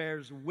 16,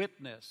 bears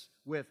witness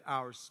with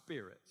our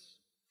spirits.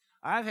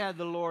 I've had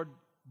the Lord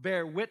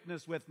bear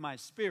witness with my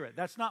spirit.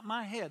 That's not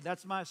my head.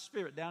 That's my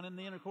spirit down in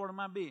the inner core of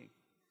my being.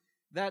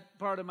 That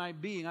part of my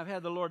being, I've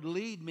had the Lord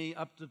lead me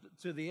up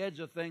to the edge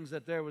of things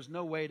that there was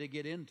no way to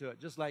get into it.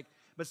 Just like,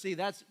 but see,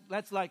 that's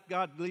like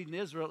God leading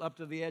Israel up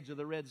to the edge of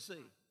the Red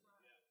Sea.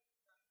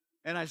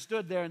 And I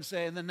stood there and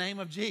said, in the name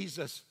of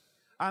Jesus,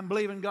 I'm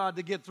believing God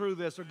to get through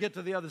this or get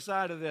to the other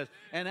side of this.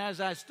 And as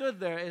I stood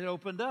there, it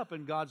opened up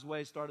and God's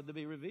way started to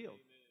be revealed.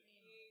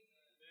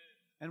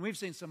 And we've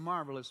seen some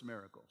marvelous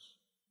miracles.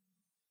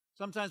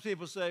 Sometimes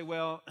people say,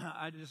 well,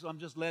 I'm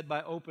just led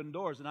by open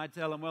doors. And I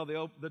tell them, well,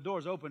 the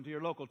door's open to your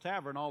local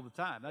tavern all the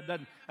time.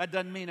 That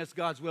doesn't mean it's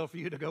God's will for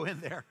you to go in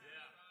there.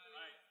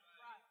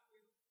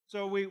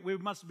 So we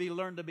must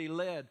learn to be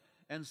led.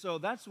 And so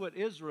that's what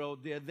Israel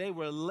did. They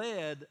were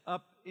led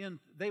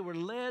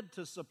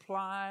to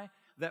supply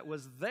that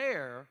was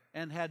there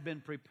and had been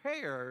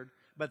prepared,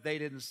 but they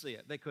didn't see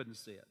it. They couldn't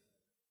see it.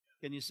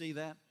 Can you see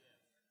that?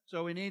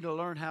 So we need to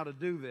learn how to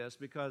do this,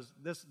 because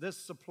this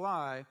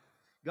supply,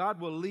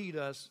 God will lead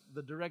us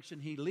the direction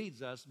He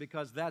leads us,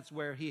 because that's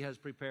where He has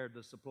prepared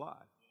the supply.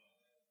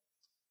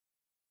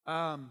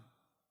 And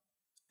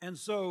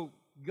so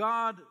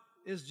God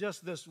is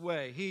just this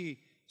way. He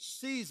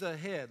sees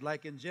ahead,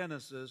 like in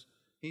Genesis,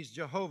 He's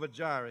Jehovah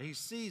Jireh. He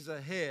sees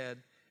ahead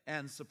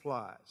and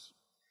supplies.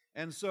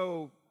 And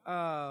so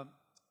God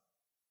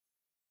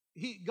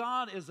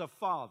is a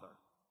father,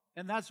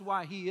 and that's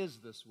why He is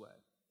this way.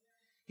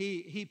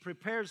 He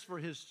prepares for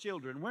His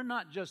children. We're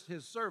not just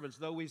His servants,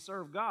 though we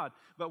serve God,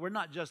 but we're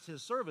not just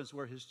His servants,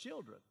 we're His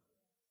children.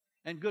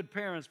 And good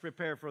parents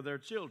prepare for their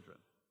children.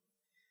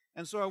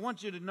 And so I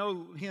want you to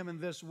know Him in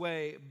this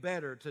way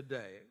better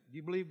today. Do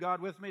you believe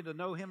God with me, to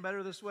know Him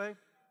better this way?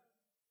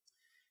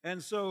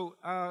 And so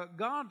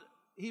God,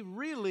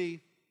 He's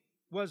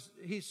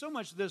so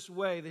much this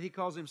way that He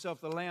calls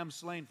Himself the Lamb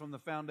slain from the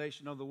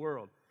foundation of the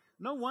world.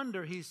 No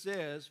wonder He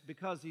says,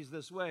 because He's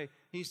this way,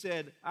 He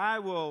said,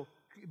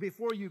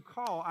 before you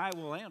call, I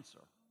will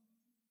answer.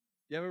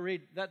 You ever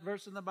read that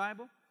verse in the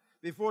Bible?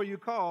 Before you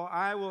call,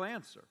 I will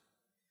answer.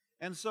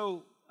 And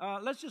so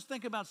let's just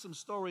think about some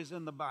stories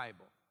in the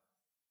Bible.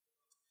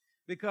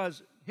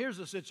 Because here's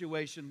a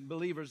situation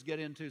believers get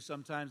into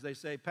sometimes. They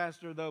say,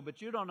 Pastor, though,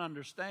 but you don't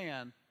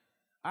understand.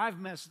 I've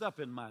messed up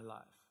in my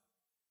life.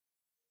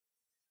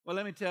 Well,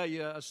 let me tell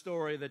you a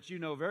story that you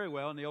know very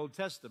well in the Old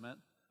Testament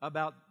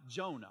about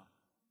Jonah.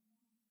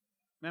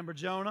 Remember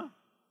Jonah?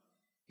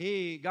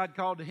 God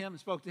called to him and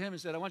spoke to him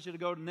and said, I want you to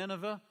go to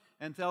Nineveh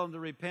and tell them to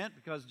repent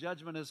because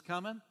judgment is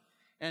coming.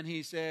 And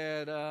he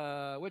said,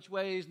 which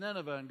way is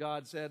Nineveh? And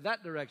God said,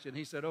 that direction.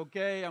 He said,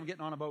 okay, I'm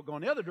getting on a boat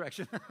going the other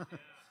direction.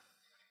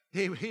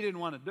 He didn't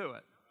want to do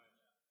it.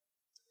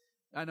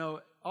 I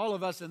know all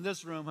of us in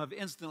this room have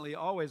instantly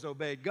always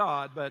obeyed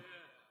God, but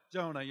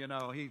Jonah,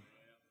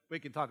 we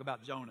can talk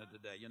about Jonah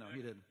today.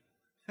 He didn't.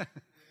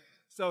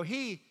 So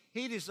he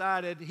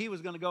decided he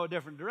was going to go a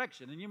different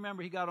direction. And you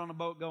remember he got on a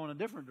boat going a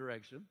different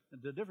direction,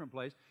 into a different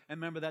place, and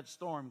remember that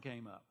storm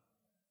came up.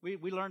 We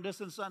learned this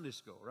in Sunday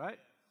school, right?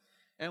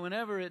 And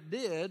whenever it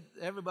did,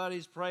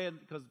 everybody's praying,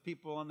 because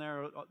people on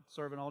there are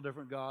serving all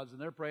different gods,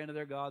 and they're praying to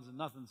their gods, and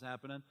nothing's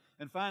happening.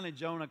 And finally,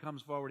 Jonah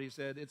comes forward. He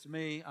said, it's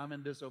me. I'm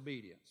in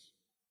disobedience.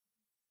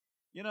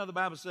 The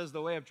Bible says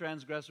the way of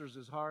transgressors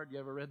is hard. You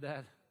ever read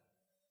that?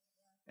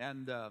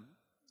 And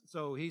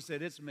so he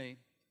said, it's me.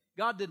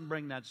 God didn't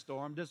bring that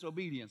storm.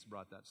 Disobedience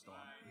brought that storm.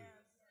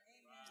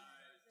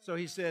 So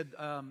he said,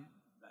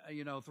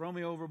 throw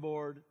me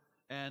overboard,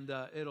 and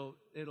it'll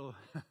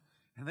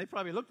and they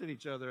probably looked at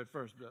each other at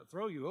first,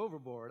 throw you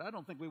overboard. I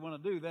don't think we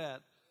want to do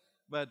that.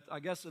 But I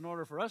guess in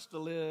order for us to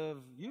live,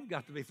 you've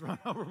got to be thrown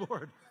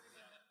overboard.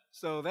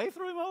 So they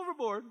threw him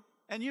overboard.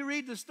 And you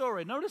read the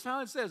story. Notice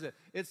how it says it.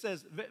 It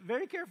says,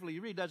 very carefully,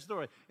 you read that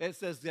story. It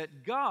says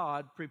that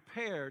God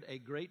prepared a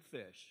great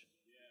fish.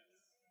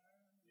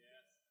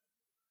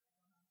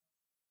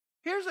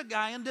 Here's a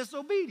guy in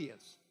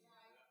disobedience.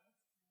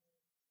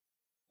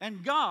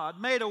 And God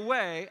made a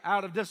way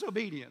out of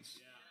disobedience.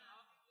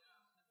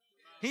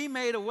 He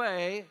made a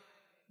way.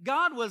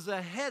 God was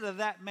ahead of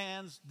that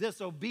man's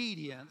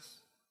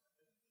disobedience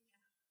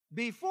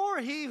before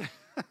he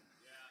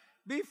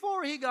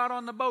got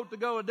on the boat to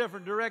go a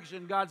different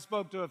direction. God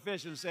spoke to a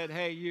fish and said,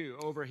 hey, you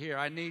over here,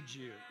 I need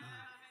you.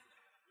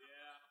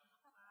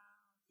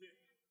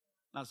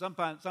 Now,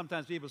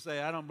 sometimes people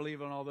say, I don't believe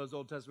in all those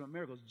Old Testament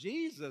miracles.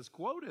 Jesus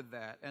quoted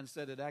that and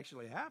said it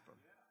actually happened.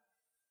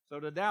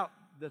 So to doubt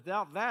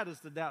that is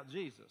to doubt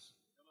Jesus.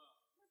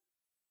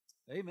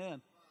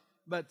 Amen.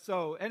 But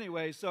so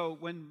anyway, so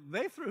when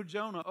they threw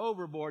Jonah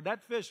overboard,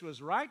 that fish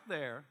was right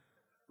there,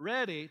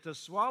 ready to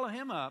swallow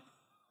him up.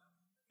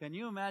 Can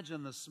you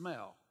imagine the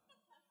smell?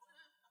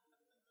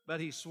 But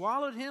he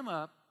swallowed him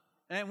up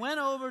and went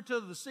over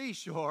to the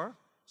seashore,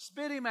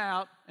 spit him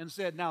out, and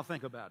said, now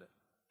think about it.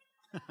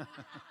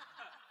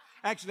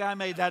 Actually, I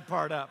made that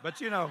part up,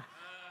 but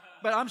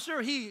but I'm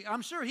sure he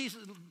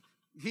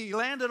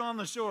landed on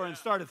the shore and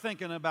started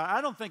thinking about,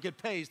 I don't think it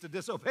pays to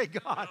disobey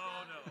God.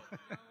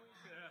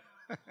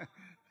 No.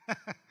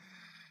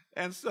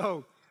 And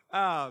so,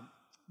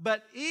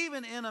 but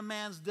even in a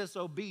man's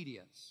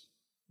disobedience,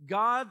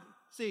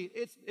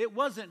 it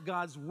wasn't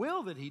God's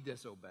will that he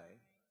disobey.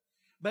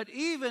 But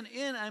even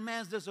in a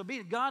man's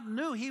disobedience, God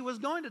knew he was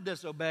going to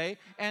disobey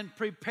and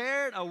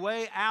prepared a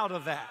way out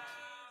of that.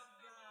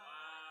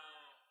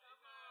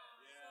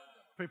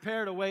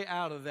 Prepared a way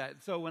out of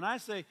that. So when I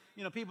say,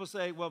 people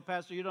say, well,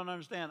 Pastor, you don't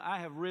understand. I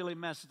have really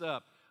messed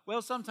up.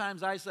 Well,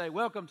 sometimes I say,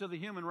 welcome to the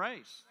human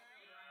race.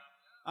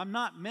 I'm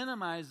not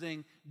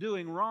minimizing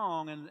doing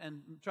wrong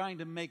and trying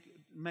to make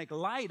make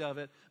light of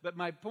it, but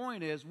my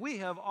point is we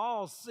have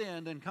all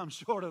sinned and come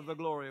short of the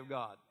glory of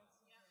God.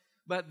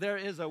 But there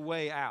is a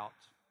way out.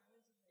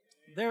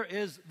 There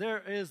is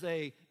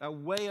a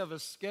way of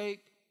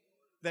escape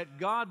that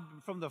God,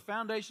 from the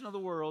foundation of the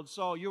world,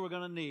 saw you were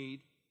going to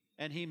need,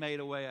 and He made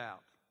a way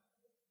out.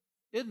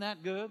 Isn't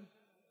that good?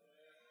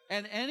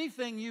 And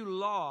anything you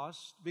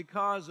lost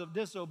because of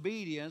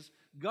disobedience,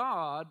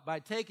 God, by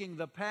taking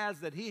the paths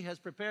that He has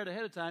prepared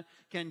ahead of time,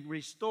 can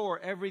restore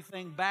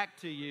everything back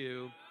to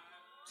you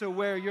to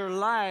where your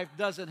life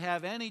doesn't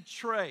have any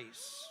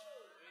trace.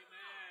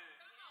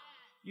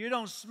 You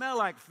don't smell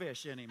like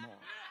fish anymore.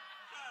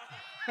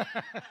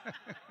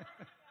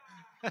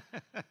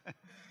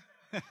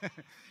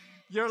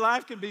 Your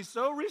life can be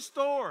so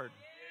restored.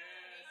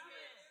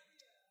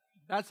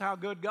 That's how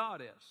good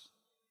God is.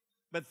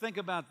 But think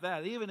about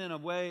that. Even in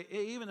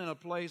a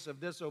place of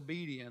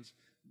disobedience,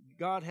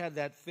 God had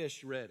that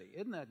fish ready.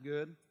 Isn't that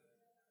good?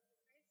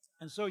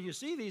 And so you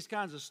see these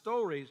kinds of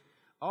stories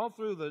all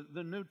through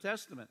the New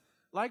Testament.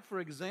 Like, for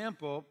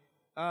example,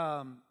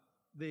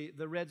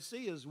 the Red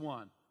Sea is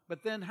one.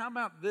 But then how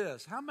about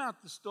this? How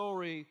about the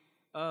story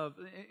of,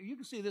 you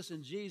can see this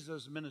in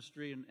Jesus'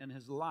 ministry and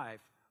His life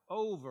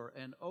over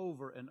and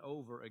over and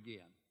over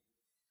again.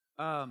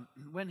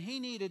 When He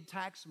needed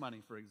tax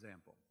money, for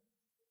example.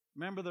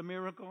 Remember the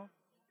miracle?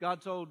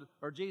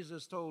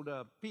 Jesus told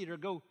Peter,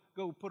 go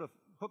put a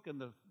hook in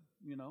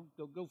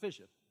go fish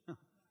it.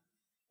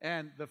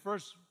 And the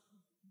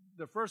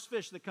first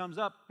fish that comes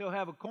up, he'll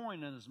have a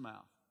coin in his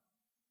mouth.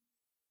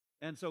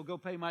 And so go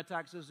pay my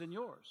taxes and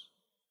yours.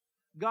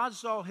 God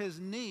saw his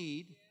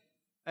need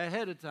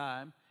ahead of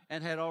time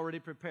and had already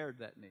prepared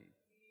that need.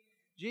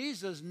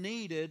 Jesus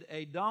needed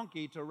a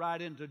donkey to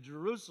ride into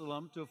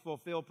Jerusalem to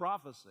fulfill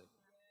prophecy.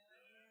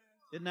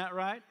 Isn't that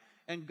right?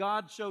 And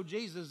God showed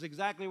Jesus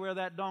exactly where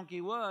that donkey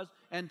was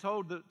and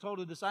told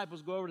the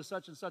disciples, go over to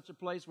such and such a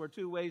place where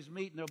two ways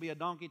meet and there'll be a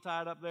donkey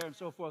tied up there and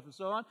so forth and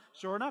so on.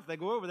 Sure enough, they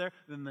go over there,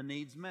 then the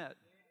need's met.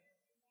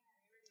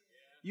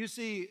 You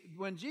see,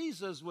 when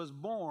Jesus was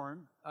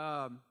born,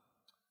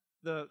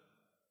 the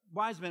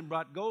wise men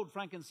brought gold,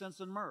 frankincense,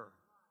 and myrrh.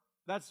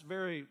 That's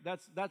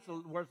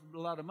worth a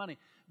lot of money.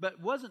 But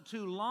it wasn't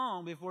too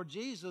long before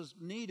Jesus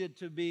needed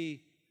to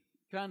be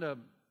kind of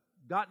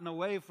gotten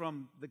away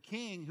from the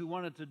king who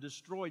wanted to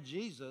destroy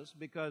Jesus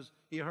because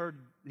he heard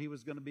he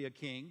was going to be a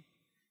king.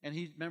 And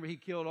he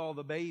killed all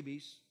the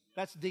babies.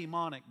 That's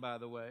demonic, by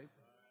the way.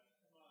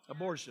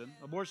 Abortion.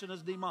 Abortion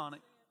is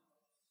demonic.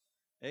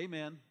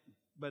 Amen.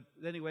 But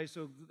anyway,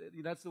 so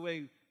that's the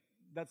way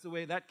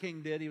that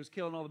king did. He was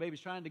killing all the babies,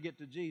 trying to get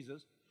to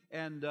Jesus.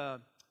 And the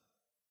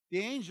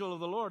angel of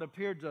the Lord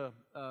appeared to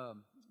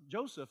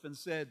Joseph and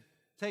said,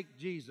 take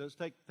Jesus,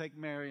 take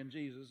Mary and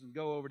Jesus, and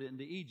go over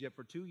into Egypt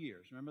for 2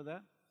 years. Remember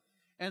that?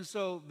 And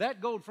so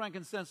that gold,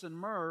 frankincense, and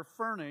myrrh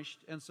furnished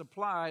and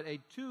supplied a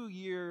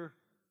 2-year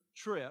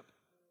trip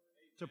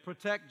to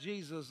protect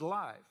Jesus'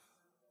 life.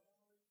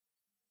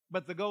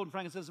 But the gold,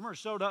 frankincense, and myrrh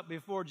showed up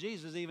before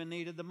Jesus even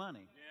needed the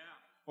money.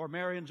 Or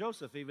Mary and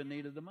Joseph even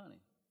needed the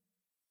money.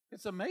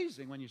 It's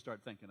amazing when you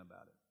start thinking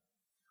about it.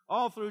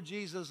 All through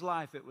Jesus'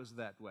 life it was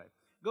that way.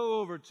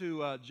 Go over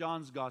to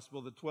John's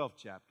Gospel, the 12th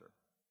chapter.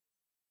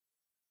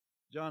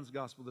 John's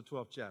Gospel, the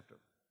 12th chapter.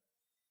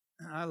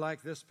 I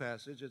like this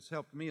passage. It's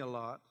helped me a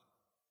lot.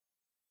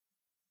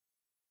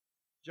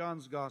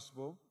 John's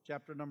Gospel,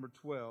 chapter number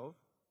 12,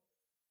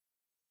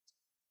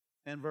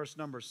 and verse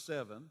number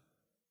 7.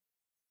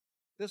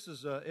 This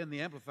is in the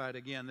Amplified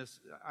again.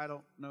 I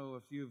don't know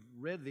if you've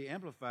read the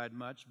Amplified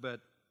much, but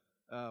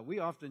we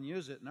often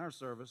use it in our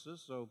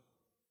services. So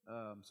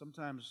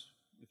sometimes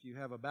if you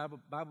have a Bible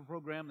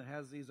program that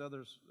has these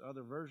other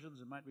versions,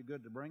 it might be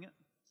good to bring it.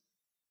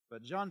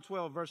 But John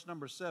 12, verse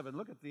number 7,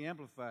 look at the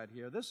Amplified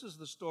here. This is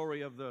the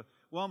story of the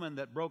woman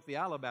that broke the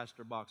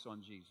alabaster box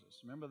on Jesus.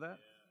 Remember that?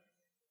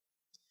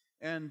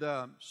 And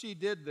she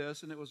did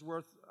this, and it was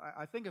worth,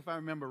 I think if I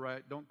remember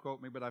right, don't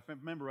quote me, but if I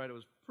remember right, it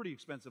was pretty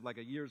expensive, like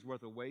a year's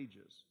worth of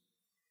wages.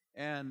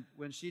 And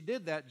when she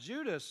did that,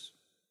 Judas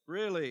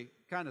really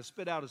kind of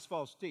spit out his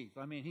false teeth.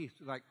 I mean, he's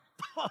like,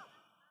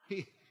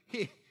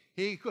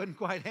 he couldn't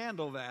quite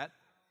handle that.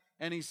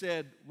 And he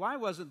said, why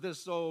wasn't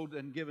this sold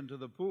and given to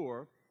the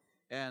poor?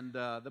 And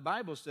the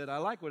Bible said, I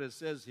like what it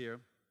says here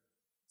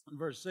in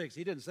verse 6.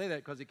 He didn't say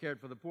that because he cared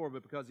for the poor,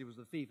 but because he was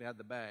the thief, had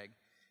the bag,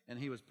 and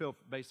he was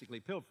basically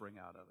pilfering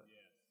out of it.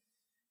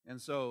 Yeah.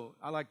 And so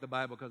I like the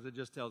Bible because it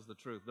just tells the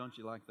truth. Don't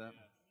you like that?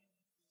 Yeah.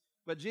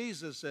 But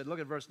Jesus said, look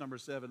at verse number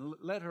 7,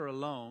 let her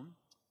alone.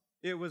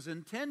 It was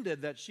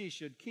intended that she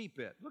should keep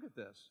it. Look at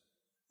this.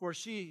 For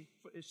she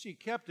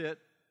kept it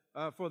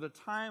for the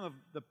time of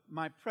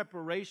my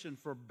preparation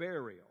for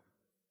burial.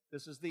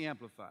 This is the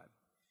Amplified.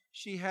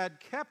 She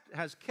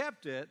has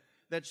kept it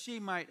that she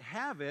might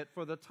have it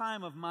for the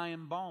time of my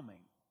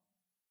embalming.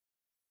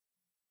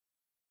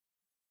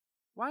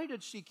 Why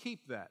did she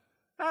keep that?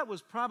 That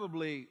was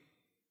probably,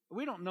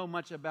 we don't know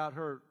much about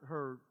her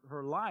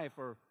life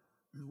or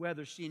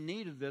whether she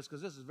needed this,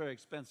 because this is very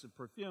expensive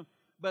perfume.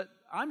 But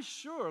I'm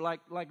sure,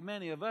 like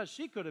many of us,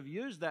 she could have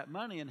used that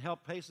money and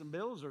helped pay some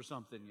bills or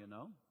something, you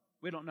know.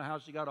 We don't know how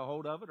she got a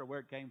hold of it or where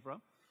it came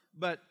from.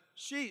 But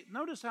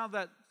notice how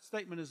that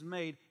statement is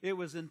made. It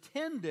was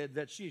intended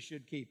that she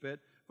should keep it.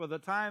 For the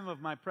time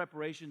of my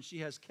preparation, she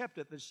has kept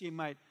it that she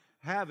might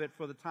have it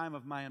for the time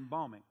of my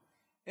embalming.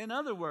 In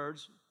other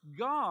words,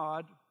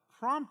 God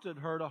prompted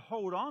her to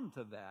hold on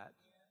to that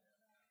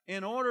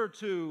in order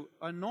to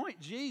anoint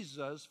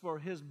Jesus for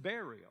his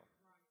burial.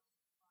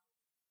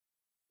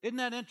 Isn't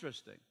that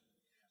interesting?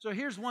 So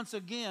here's once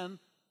again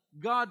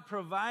God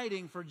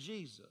providing for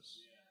Jesus,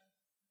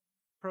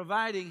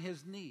 providing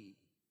his need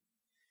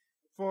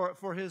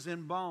for his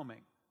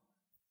embalming.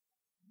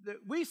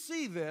 We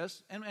see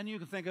this, and you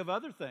can think of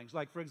other things.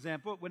 Like, for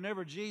example,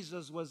 whenever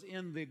Jesus was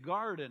in the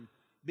garden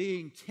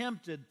being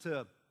tempted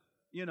to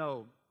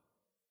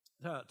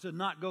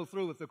not go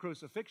through with the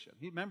crucifixion.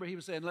 Remember, he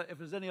was saying, if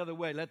there's any other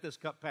way, let this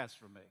cup pass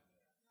from me.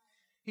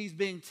 He's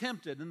being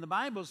tempted, and the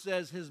Bible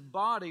says his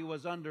body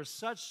was under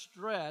such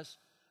stress,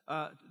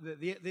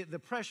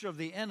 the pressure of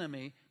the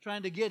enemy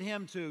trying to get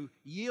him to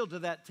yield to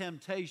that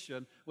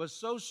temptation was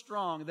so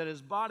strong that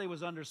his body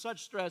was under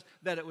such stress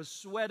that it was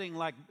sweating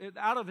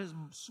out of his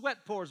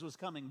sweat pores was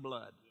coming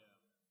blood.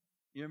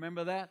 You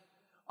remember that?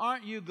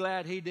 Aren't you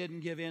glad he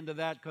didn't give in to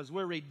that? Because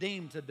we're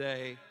redeemed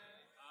today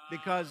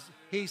because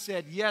he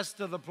said yes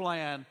to the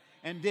plan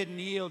and didn't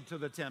yield to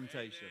the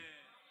temptation.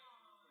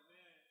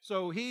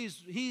 So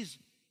his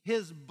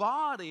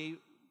body,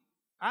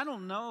 I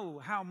don't know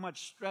how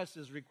much stress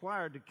is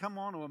required to come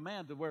onto a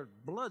man to where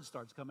blood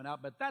starts coming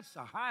out, but that's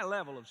a high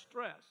level of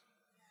stress.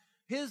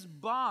 His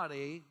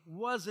body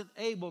wasn't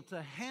able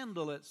to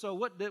handle it. So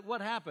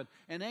what happened?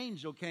 An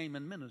angel came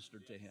and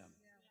ministered to him.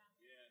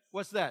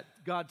 What's that?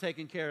 God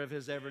taking care of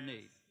his every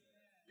need.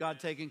 God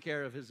taking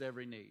care of his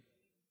every need.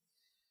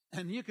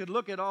 And you could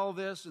look at all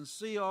this and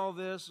see all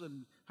this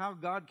and how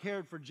God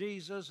cared for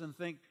Jesus and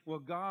think, well,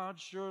 God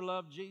sure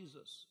loved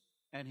Jesus.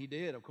 And he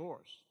did, of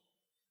course.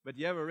 But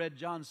you ever read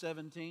John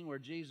 17 where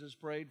Jesus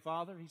prayed,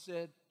 Father, he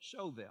said,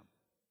 show them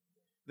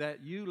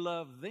that you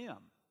love them.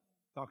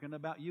 Talking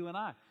about you and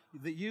I.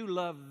 That you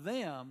love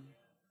them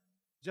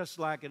just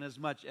like and as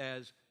much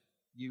as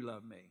you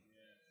love me.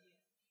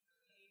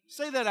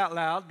 Say that out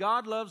loud.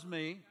 God loves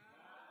me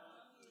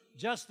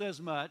just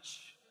as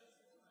much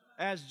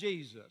as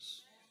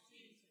Jesus.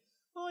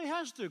 Well, he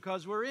has to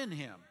because we're in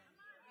him.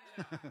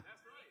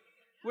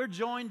 We're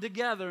joined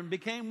together and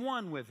became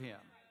one with him.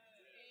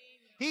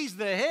 He's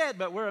the head,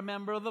 but we're a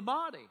member of the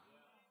body.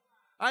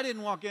 I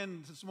didn't walk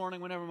in this morning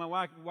whenever my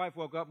wife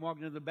woke up and walked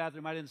into the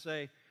bathroom. I didn't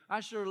say, I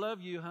sure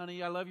love you,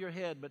 honey. I love your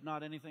head, but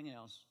not anything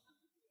else.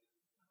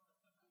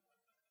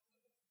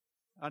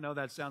 I know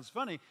that sounds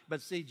funny,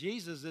 but see,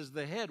 Jesus is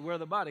the head. We're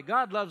the body.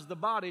 God loves the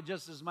body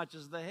just as much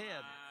as the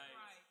head.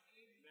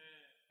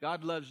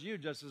 God loves you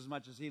just as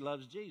much as he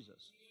loves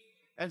Jesus.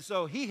 And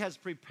so he has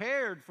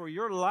prepared for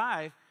your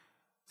life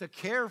to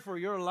care for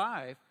your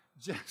life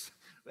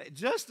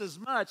just as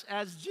much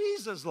as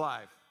Jesus'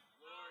 life.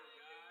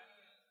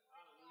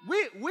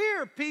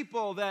 We're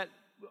people that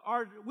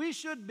we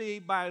should be,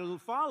 by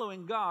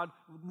following God,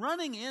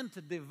 running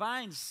into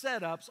divine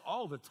setups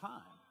all the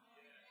time.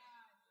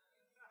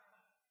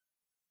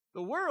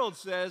 The world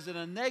says in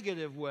a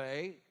negative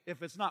way,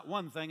 if it's not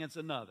one thing, it's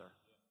another.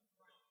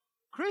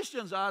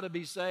 Christians ought to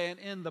be saying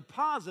in the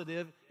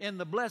positive, in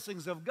the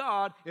blessings of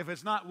God, if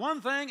it's not one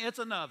thing, it's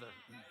another.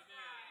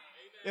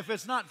 If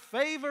it's not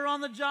favor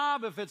on the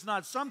job, if it's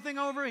not something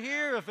over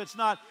here, if it's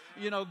not,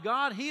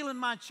 God healing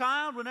my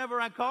child whenever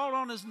I called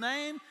on his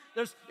name,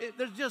 there's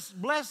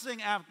just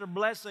blessing after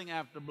blessing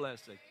after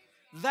blessing.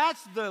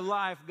 That's the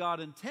life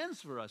God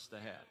intends for us to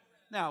have.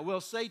 Now,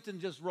 will Satan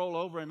just roll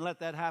over and let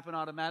that happen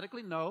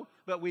automatically? No,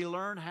 but we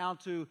learn how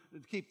to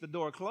keep the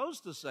door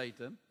closed to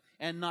Satan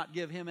and not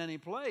give him any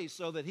place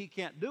so that he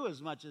can't do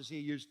as much as he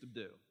used to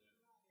do.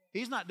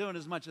 He's not doing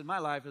as much in my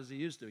life as he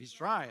used to. He's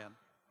trying,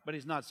 but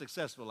he's not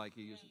successful like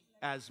he used to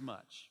as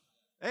much.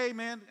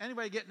 Amen.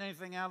 Anybody getting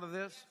anything out of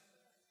this?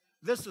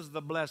 This is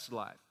the blessed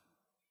life.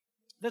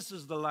 This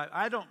is the life.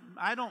 I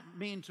don't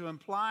mean to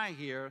imply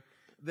here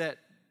that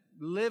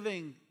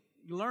learning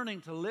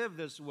to live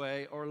this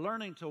way or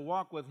learning to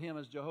walk with him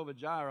as Jehovah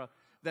Jireh,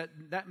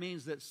 that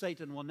means that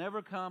Satan will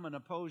never come and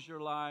oppose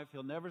your life.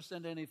 He'll never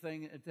send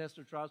anything, test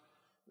or trials.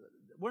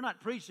 We're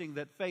not preaching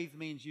that faith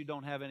means you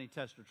don't have any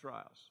test or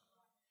trials.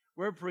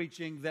 We're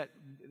preaching that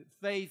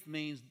faith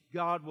means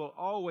God will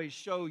always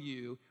show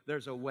you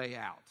there's a way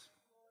out.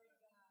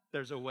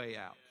 There's a way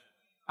out.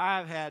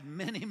 I've had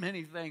many,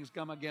 many things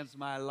come against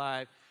my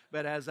life,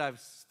 but as I've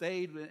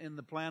stayed in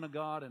the plan of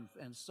God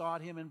and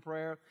sought him in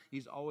prayer,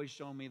 he's always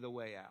shown me the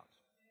way out.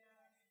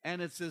 And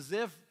it's as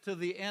if to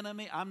the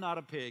enemy, I'm not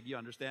a pig, you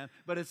understand,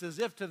 but it's as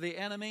if to the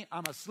enemy,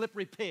 I'm a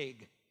slippery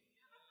pig.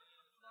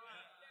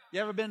 You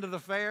ever been to the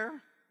fair?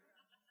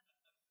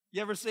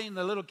 You ever seen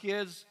the little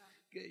kids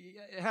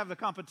have the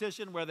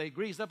competition where they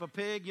grease up a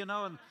pig, and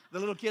the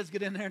little kids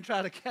get in there and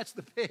try to catch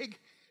the pig?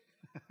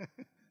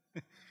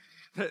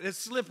 It's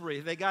slippery.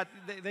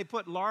 They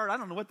put lard. I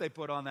don't know what they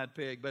put on that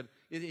pig, but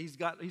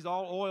he's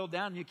all oiled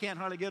down and you can't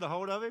hardly get a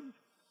hold of him.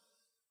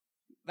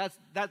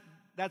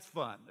 That's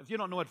fun. If you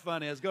don't know what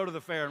fun is, go to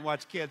the fair and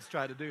watch kids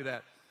try to do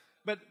that.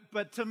 But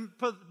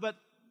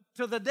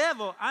to the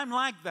devil, I'm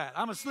like that.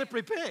 I'm a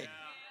slippery pig.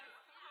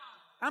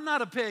 I'm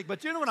not a pig,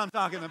 but you know what I'm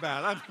talking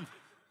about.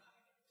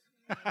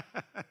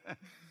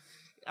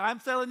 I'm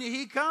telling you,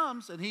 he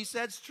comes and he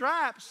sets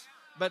traps,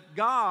 but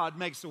God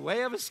makes a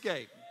way of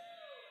escape.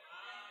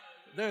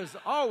 There's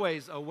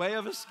always a way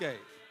of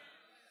escape.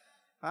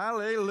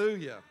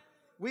 Hallelujah.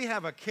 We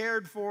have a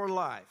cared for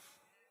life.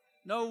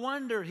 No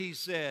wonder he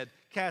said,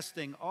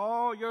 casting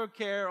all your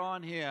care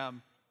on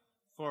him,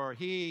 for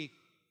he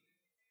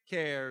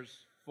cares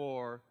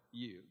for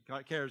you.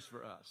 God cares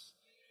for us.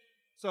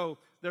 So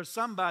there's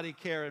somebody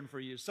caring for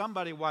you,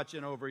 somebody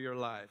watching over your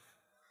life.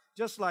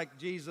 Just like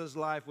Jesus'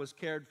 life was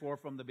cared for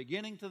from the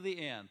beginning to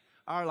the end,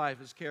 our life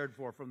is cared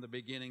for from the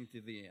beginning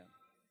to the end.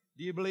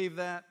 Do you believe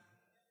that?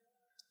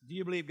 Do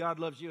you believe God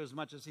loves you as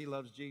much as he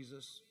loves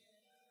Jesus?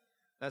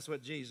 That's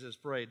what Jesus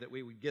prayed, that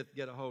we would get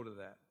a hold of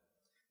that.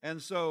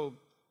 And so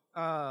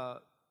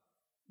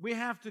we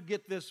have to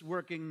get this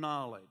working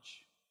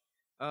knowledge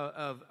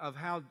of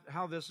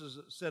how this is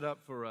set up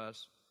for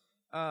us.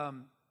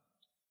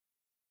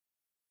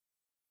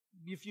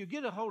 If you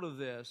get a hold of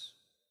this,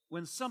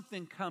 when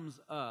something comes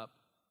up,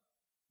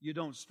 you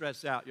don't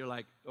stress out. You're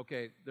like,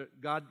 okay,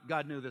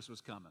 God knew this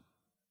was coming.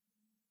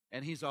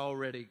 And he's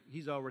already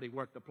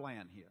worked a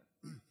plan here.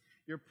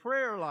 Your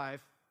prayer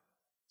life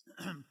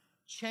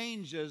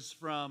changes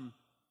from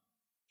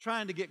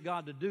trying to get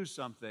God to do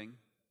something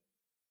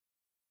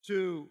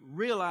to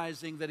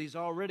realizing that he's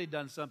already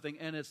done something,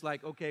 and it's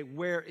like, okay,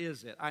 where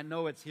is it? I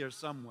know it's here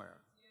somewhere.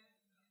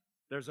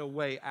 There's a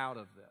way out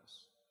of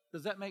this.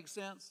 Does that make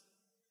sense?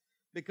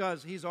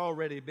 Because he's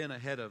already been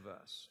ahead of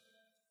us.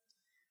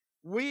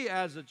 We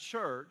as a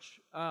church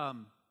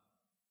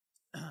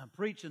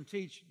preach and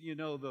teach,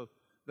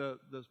 the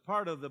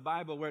part of the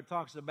Bible where it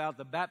talks about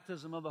the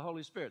baptism of the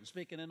Holy Spirit and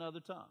speaking in other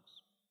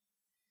tongues.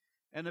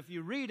 And if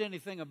you read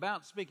anything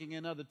about speaking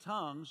in other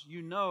tongues,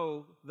 you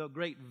know the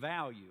great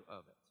value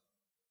of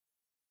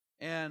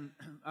it. And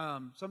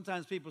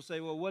sometimes people say,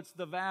 well, what's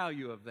the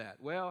value of that?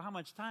 Well, how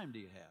much time do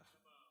you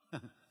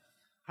have?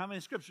 How many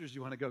scriptures do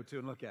you want to go to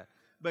and look at?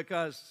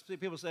 Because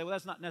people say, well,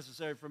 that's not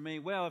necessary for me.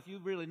 Well, if you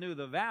really knew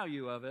the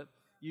value of it,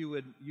 you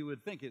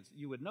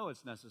would know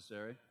it's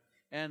necessary.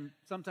 And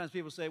sometimes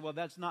people say, well,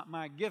 that's not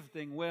my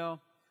gifting. Well,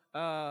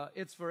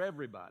 it's for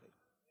everybody.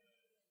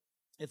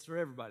 It's for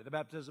everybody. The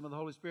baptism of the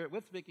Holy Spirit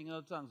with speaking in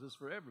other tongues is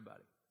for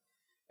everybody.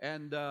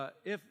 And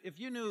if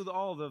you knew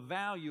all the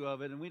value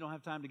of it, and we don't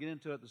have time to get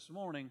into it this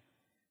morning,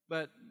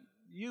 but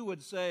you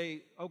would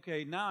say,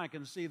 okay, now I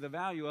can see the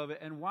value of it,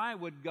 and why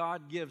would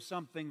God give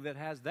something that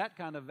has that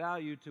kind of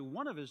value to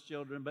one of his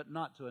children, but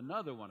not to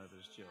another one of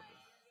his children?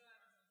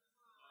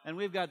 And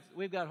we've got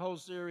whole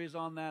series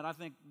on that. I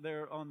think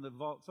they're on the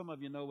vault. Some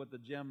of you know what the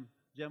Gem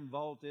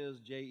Vault is,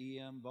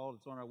 J-E-M Vault.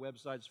 It's on our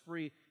website. It's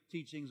free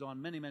teachings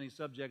on many, many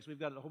subjects. We've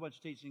got a whole bunch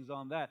of teachings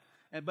on that.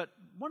 But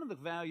one of the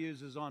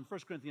values is on 1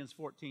 Corinthians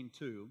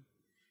 14:2.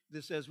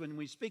 This says, when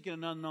we speak in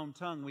an unknown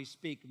tongue, we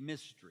speak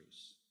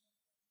mysteries.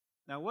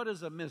 Now, what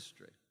is a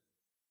mystery?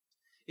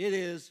 It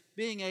is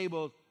being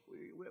able,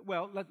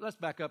 well, let's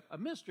back up. A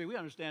mystery, we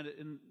understand it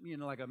in,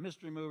 like a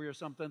mystery movie or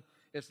something.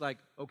 It's like,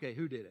 okay,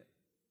 who did it?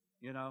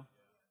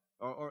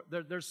 Or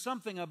there's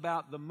something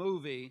about the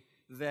movie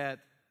that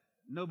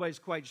nobody's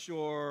quite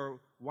sure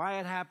why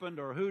it happened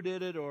or who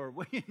did it, or,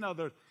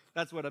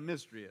 that's what a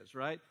mystery is,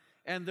 right?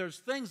 And there's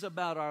things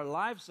about our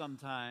life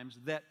sometimes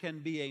that can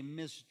be a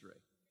mystery.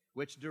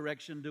 Which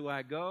direction do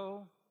I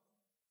go?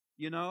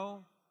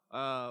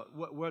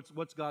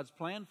 What's God's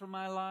plan for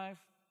my life?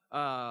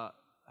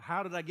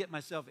 How did I get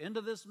myself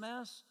into this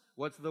mess?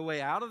 What's the way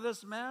out of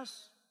this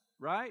mess?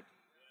 Right?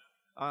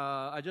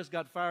 I just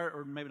got fired,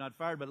 or maybe not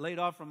fired, but laid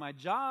off from my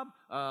job.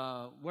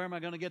 Where am I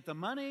going to get the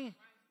money?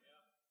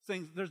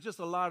 There's just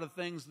a lot of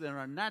things that in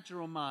our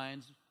natural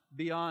minds,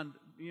 beyond,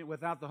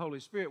 without the Holy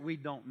Spirit, we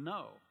don't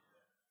know.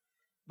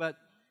 But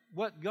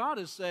what God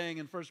is saying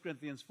in 1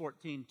 Corinthians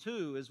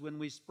 14:2 is when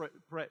we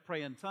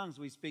pray in tongues,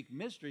 we speak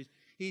mysteries.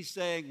 He's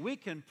saying we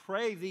can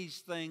pray these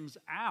things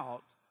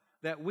out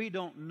that we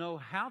don't know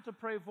how to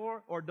pray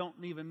for or don't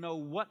even know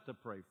what to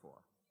pray for.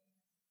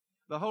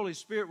 The Holy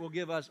Spirit will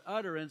give us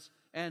utterance,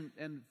 and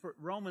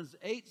Romans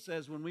 8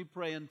 says when we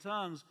pray in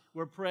tongues,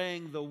 we're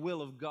praying the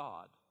will of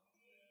God.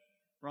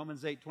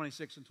 Romans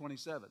 8:26 and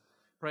 27.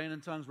 Praying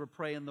in tongues, we're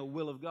praying the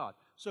will of God.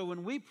 So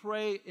when we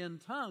pray in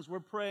tongues, we're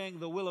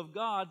praying the will of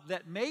God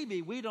that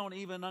maybe we don't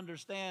even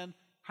understand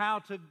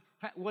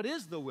what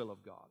is the will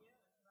of God.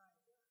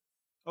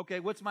 Okay,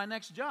 what's my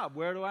next job?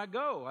 Where do I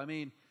go? I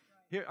mean,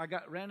 here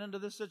ran into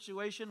this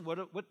situation.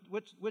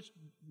 Which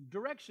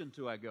direction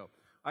do I go?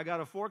 I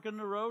got a fork in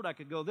the road. I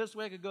could go this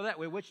way. I could go that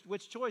way.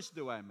 Which choice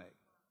do I make?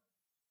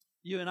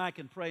 You and I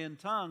can pray in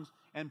tongues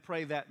and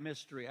pray that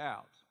mystery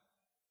out.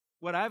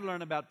 What I've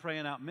learned about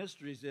praying out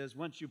mysteries is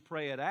once you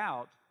pray it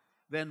out,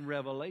 then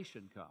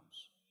revelation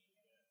comes.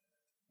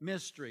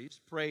 mysteries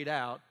prayed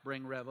out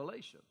bring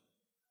revelation.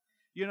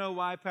 You know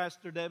why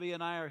Pastor Debbie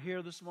and I are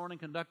here this morning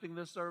conducting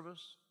this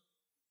service?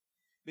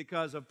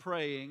 Because of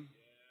praying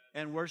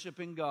and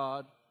worshiping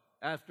God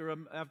after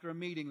a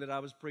meeting that I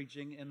was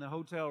preaching in the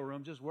hotel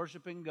room, just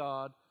worshiping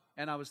God,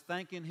 and I was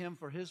thanking Him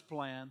for His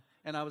plan,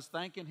 and I was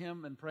thanking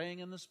Him and praying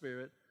in the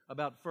Spirit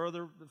about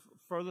further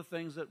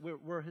things that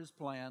were His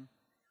plan,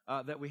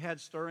 that we had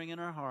stirring in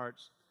our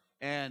hearts.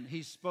 And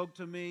He spoke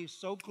to me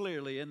so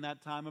clearly in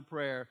that time of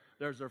prayer.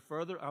 There's a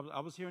further,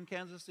 I was here in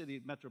Kansas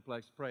City,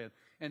 Metroplex, praying,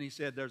 and He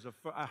said,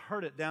 I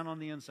heard it down on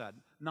the inside.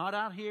 Not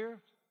out here.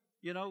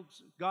 You know,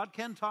 God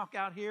can talk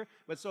out here,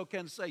 but so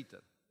can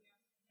Satan.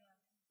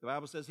 The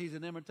Bible says he's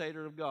an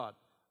imitator of God.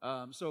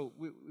 So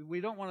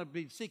we don't want to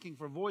be seeking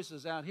for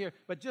voices out here,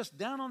 but just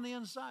down on the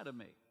inside of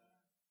me.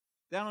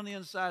 Down on the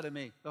inside of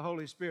me, the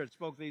Holy Spirit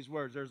spoke these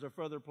words. There's a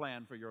further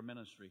plan for your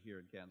ministry here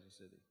in Kansas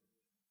City.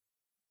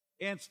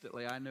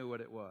 Instantly, I knew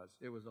what it was.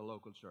 It was a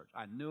local church.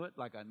 I knew it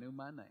like I knew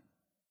my name.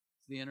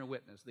 It's the inner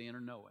witness, the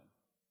inner knowing.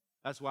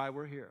 That's why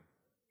we're here.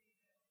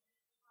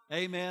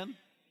 Amen.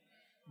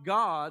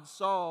 God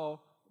saw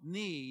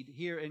need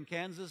here in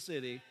Kansas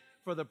City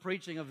for the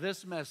preaching of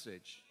this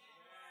message,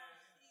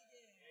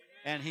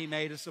 and He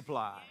made a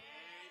supply.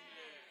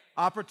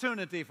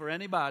 Opportunity for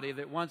anybody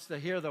that wants to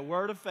hear the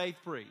word of faith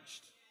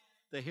preached,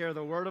 to hear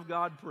the word of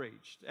God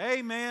preached.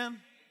 Amen.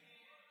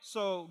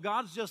 So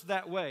God's just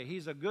that way.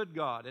 He's a good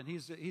God, and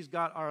He's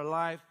got our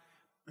life,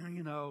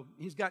 you know,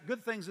 He's got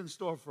good things in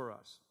store for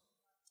us.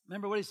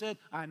 Remember what He said?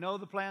 I know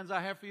the plans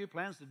I have for you,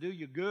 plans to do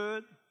you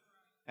good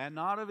and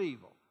not of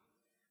evil.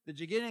 Did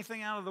you get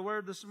anything out of the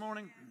word this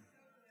morning?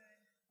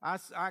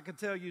 I could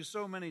tell you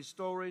so many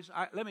stories.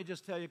 Let me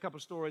just tell you a couple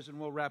stories and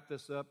we'll wrap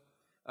this up.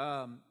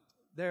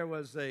 There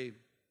was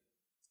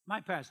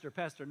my pastor,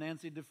 Pastor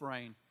Nancy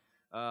Dufresne.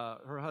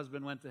 Her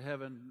husband went to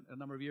heaven a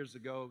number of years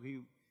ago.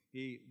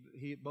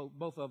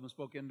 Both of them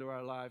spoke into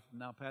our life.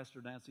 Now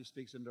Pastor Nancy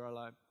speaks into our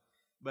life.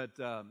 But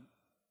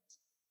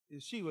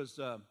she was,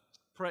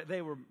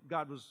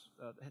 God was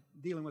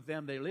dealing with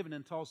them. They were living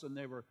in Tulsa, and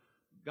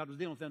God was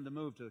dealing with them to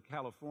move to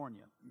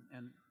California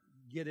and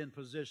get in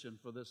position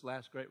for this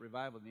last great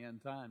revival in the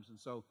end times. And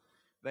so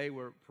they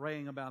were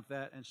praying about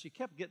that, and she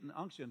kept getting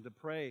unction to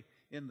pray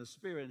in the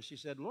Spirit. And she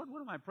said, Lord,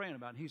 what am I praying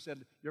about? And He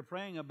said, you're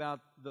praying about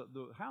the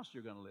house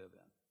you're going to live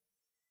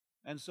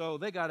in. And so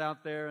they got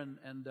out there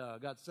and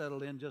got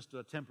settled in just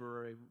a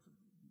temporary,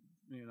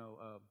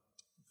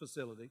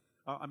 facility.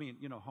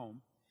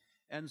 Home.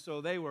 And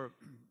so they were,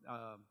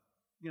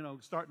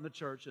 starting the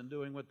church and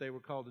doing what they were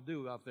called to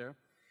do out there.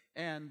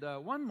 And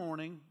one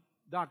morning,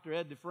 Dr.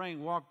 Ed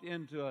Dufresne walked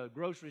into a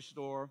grocery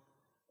store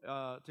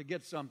to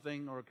get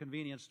something, or a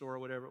convenience store or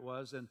whatever it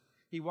was, and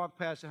he walked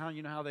past how,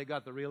 you know how they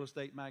got the real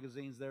estate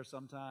magazines there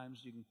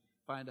sometimes. You can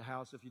find a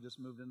house if you just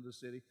moved into the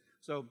city.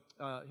 So,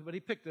 but he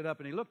picked it up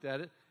and he looked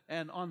at it,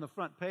 and on the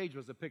front page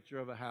was a picture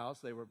of a house.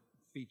 They were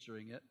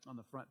featuring it on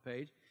the front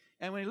page.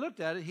 And when he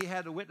looked at it, he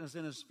had a witness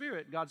in his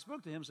spirit. God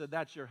spoke to him and said,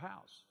 that's your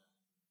house.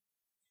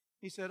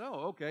 He said,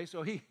 oh, okay.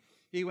 So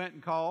he went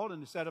and called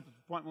and set up an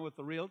appointment with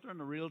the realtor, and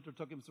the realtor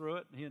took him through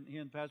it, he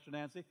and Pastor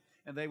Nancy,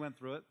 and they went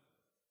through it.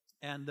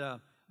 And the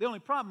only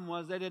problem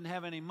was they didn't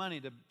have any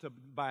money to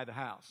buy the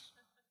house.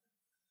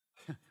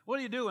 What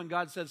do you do when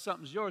God says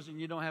something's yours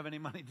and you don't have any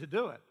money to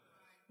do it?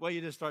 Well,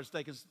 you just start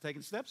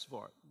taking steps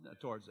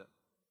towards it.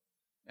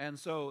 And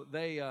so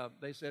they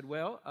said,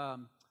 well,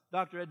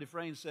 Dr. Ed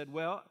Dufresne said,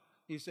 well,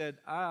 he said,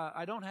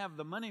 I don't have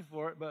the money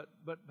for it, but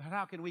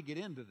how can we get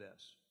into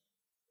this?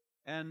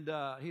 And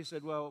he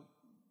said, well,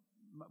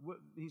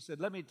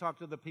 let me talk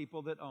to the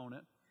people that own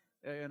it,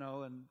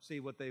 and see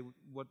what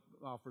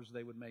offers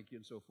they would make you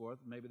and so forth.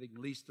 Maybe they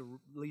can lease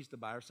to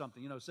buy or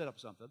something, set up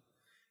something.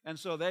 And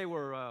so they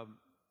were,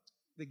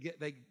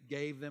 they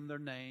gave them their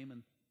name,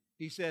 and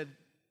he said,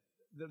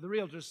 the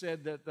realtor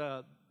said that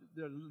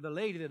the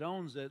lady that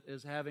owns it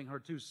is having her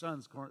two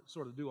sons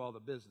sort of do all the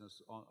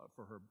business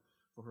for her,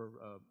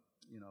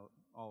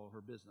 all of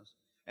her business.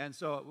 And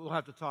so we'll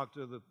have to talk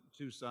to the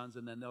two sons,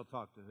 and then they'll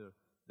talk to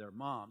their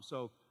mom.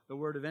 So the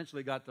word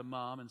eventually got to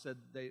Mom, and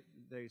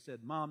they said,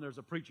 Mom, there's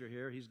a preacher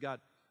here. He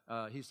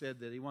said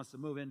that he wants to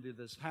move into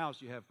this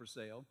house you have for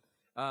sale,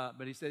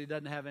 but he said he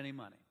doesn't have any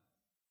money.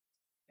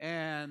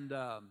 And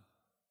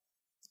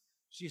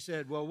she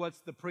said, well, what's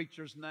the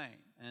preacher's name?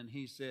 And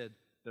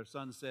their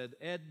son said,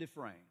 Ed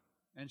Dufresne.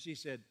 And she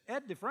said,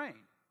 Ed Dufresne?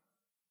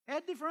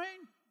 Ed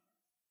Dufresne?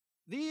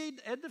 The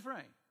Ed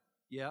Dufresne?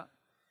 Yeah.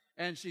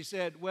 And she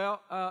said,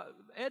 well,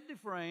 Ed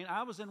Dufresne,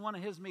 I was in one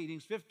of his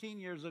meetings 15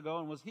 years ago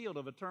and was healed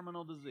of a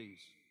terminal disease.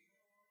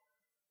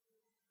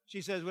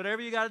 She says,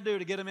 whatever you got to do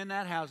to get him in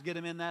that house, get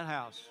him in that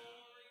house.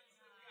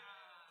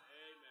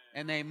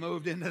 And they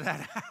moved into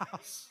that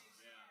house.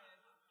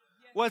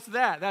 What's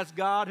that? That's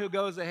God who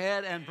goes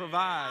ahead and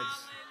provides.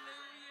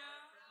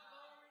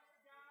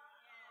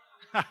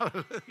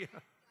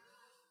 Hallelujah.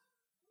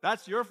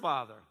 That's your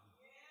Father.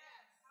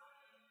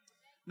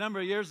 A number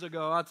of years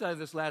ago, I'll tell you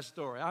this last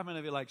story. How many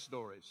of you like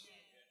stories?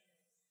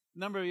 A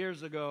number of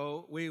years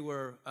ago, we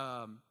were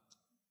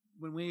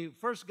when we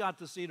first got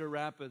to Cedar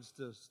Rapids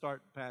to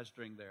start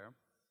pastoring there,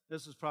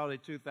 this is probably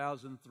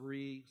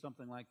 2003,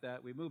 something like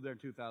that. We moved there in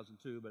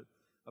 2002, but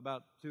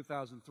about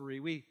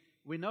 2003, we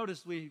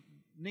noticed we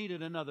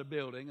needed another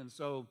building, and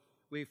so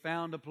we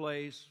found a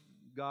place.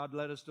 God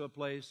led us to a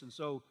place, and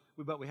so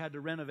but we had to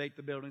renovate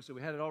the building, so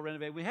we had it all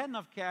renovated. We had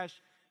enough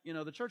cash.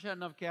 The church had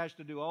enough cash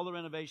to do all the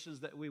renovations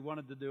that we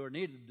wanted to do or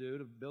needed to do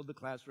to build the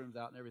classrooms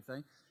out and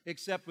everything,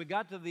 except we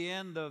got to the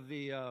end of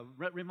the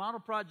remodel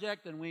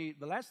project, and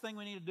the last thing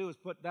we needed to do was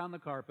put down the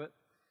carpet,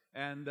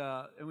 and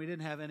we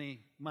didn't have any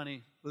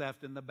money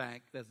left in the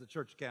bank as the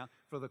church account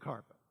for the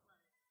carpet.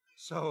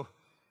 So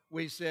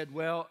we said,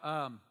 well,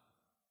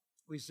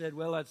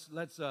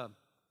 let's.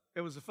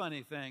 It was a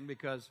funny thing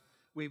because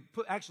we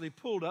actually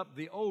pulled up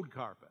the old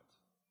carpet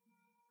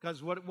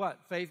because what?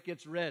 Faith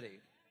gets ready.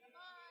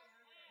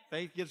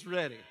 Faith gets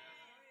ready.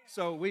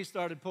 So we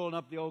started pulling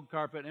up the old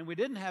carpet, and we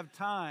didn't have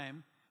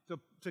time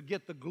to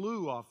get the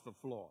glue off the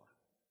floor.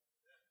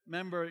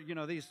 Remember,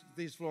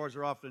 these floors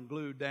are often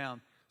glued down.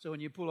 So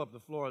when you pull up the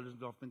floor,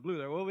 there's often glue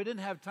there. Well, we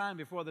didn't have time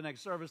before the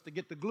next service to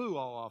get the glue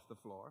all off the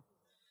floor.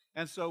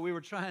 And so we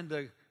were trying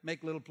to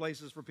make little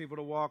places for people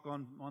to walk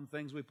on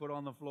things we put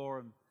on the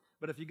floor.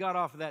 But if you got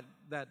off of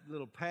that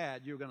little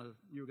pad, you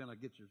were gonna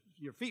get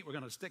your feet were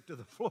gonna stick to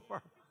the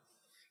floor.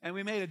 And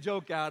we made a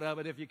joke out of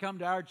it. If you come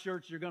to our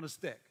church, you're going to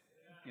stick,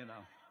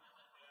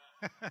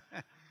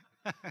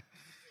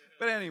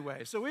 But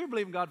anyway, so we were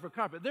believing God for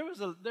carpet. There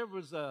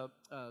was a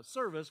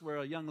service where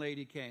a young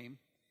lady came,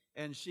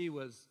 and she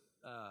was,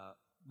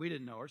 we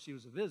didn't know her. She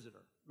was a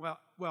visitor. Well,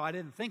 I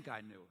didn't think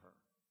I knew her.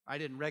 I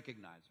didn't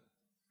recognize her.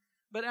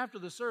 But after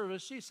the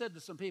service, she said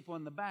to some people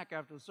in the back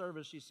after the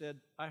service, she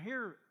said, I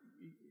hear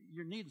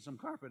you're needing some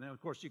carpet. And,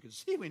 of course, you could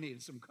see we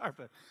needed some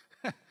carpet.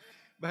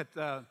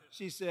 But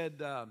she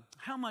said,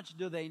 how much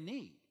do they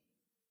need?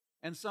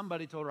 And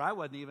somebody told her, I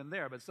wasn't even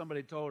there, but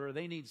somebody told her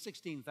they need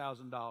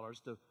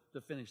 $16,000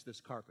 to finish this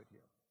carpet here.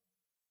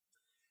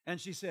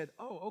 And she said,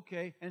 oh,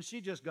 okay. And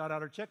she just got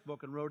out her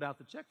checkbook and wrote out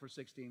the check for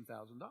 $16,000.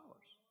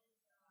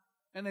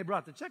 And they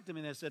brought the check to me,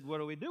 and they said, what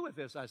do we do with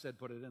this? I said,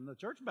 put it in the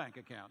church bank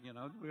account.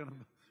 We're going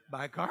to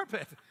buy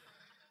carpet.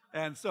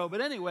 And so, but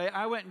anyway,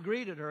 I went and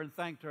greeted her and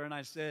thanked her, and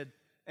I said,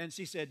 and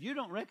she said, you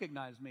don't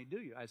recognize me, do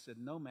you? I said,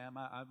 no, ma'am,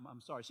 I'm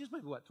sorry. She's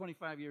maybe,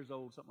 25 years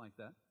old, something like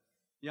that,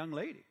 young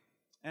lady.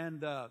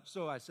 And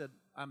so I said,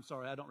 I'm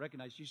sorry, I don't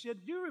recognize you. She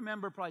said, do you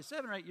remember probably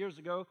 7 or 8 years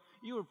ago,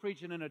 you were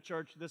preaching in a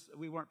church,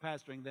 we weren't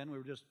pastoring then, we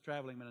were just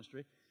traveling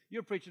ministry. You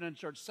were preaching in a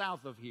church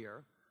south of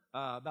here,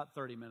 about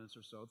 30 minutes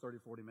or so, 30,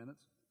 40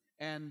 minutes.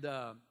 And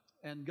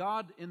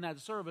God in that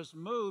service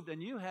moved,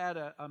 and you had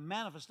a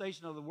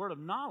manifestation of the word of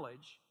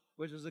knowledge,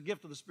 which is a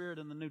gift of the Spirit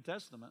in the New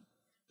Testament,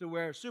 to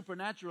where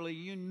supernaturally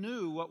you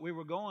knew what we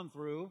were going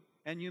through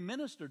and you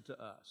ministered to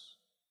us.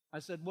 I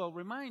said, well,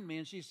 remind me.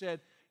 And she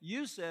said,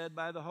 you said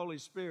by the Holy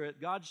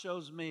Spirit, God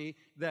shows me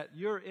that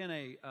you're in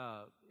a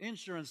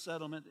insurance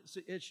settlement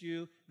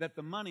issue, that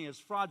the money is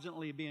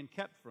fraudulently being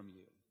kept from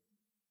you.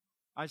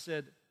 I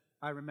said,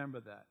 I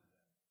remember that.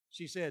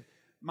 She said,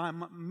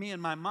 me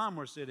and my mom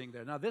were sitting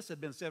there. Now, this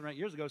had been 7 or 8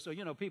 years ago, so,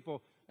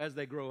 people, as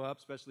they grow up,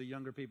 especially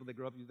younger people, they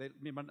grow up,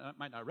 they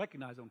might not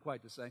recognize them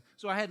quite the same.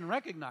 So I hadn't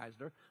recognized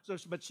her,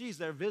 but she's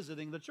there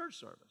visiting the church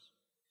service.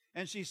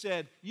 And she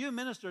said, you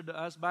ministered to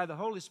us by the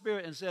Holy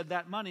Spirit and said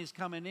that money's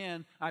coming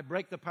in. I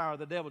break the power of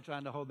the devil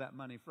trying to hold that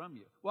money from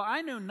you. Well,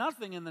 I knew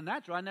nothing in the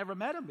natural. I never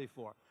met him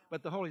before,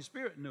 but the Holy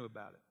Spirit knew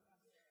about it.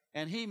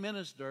 And he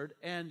ministered,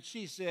 and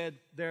she said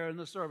there in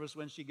the service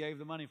when she gave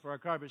the money for our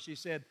carpet, she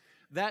said,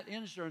 that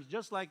insurance,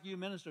 just like you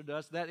ministered to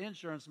us, that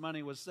insurance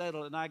money was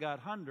settled, and I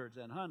got hundreds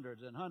and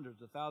hundreds and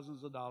hundreds of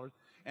thousands of dollars.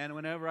 And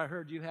whenever I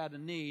heard you had a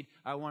need,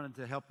 I wanted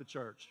to help the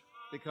church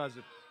because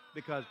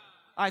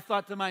I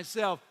thought to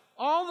myself,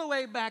 all the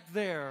way back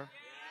there,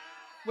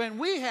 when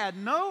we had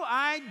no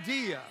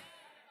idea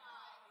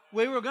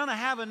we were going to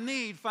have a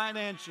need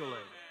financially,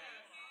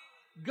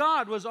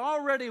 God was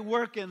already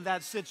working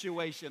that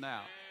situation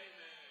out.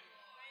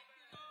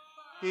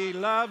 He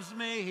loves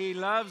me, He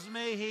loves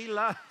me, He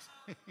loves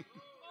me.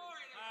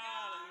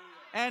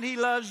 And He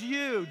loves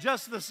you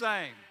just the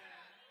same.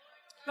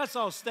 Let's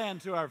all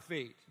stand to our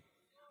feet.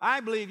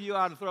 I believe you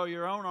ought to throw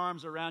your own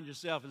arms around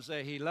yourself and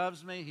say, He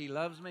loves me, He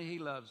loves me, He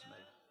loves me.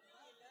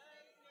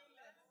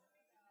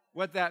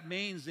 What that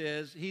means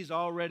is He's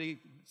already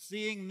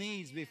seeing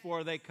needs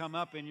before they come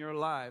up in your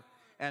life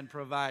and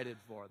provided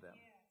for them.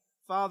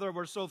 Father,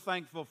 we're so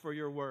thankful for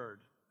your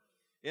word.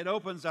 It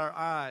opens our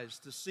eyes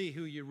to see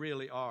who you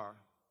really are.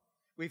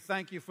 We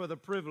thank you for the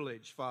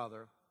privilege,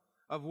 Father,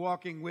 of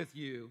walking with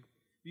you.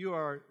 You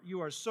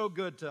are so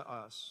good to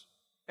us.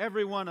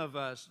 Every one of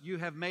us, you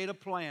have made a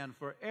plan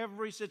for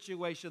every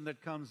situation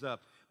that comes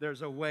up.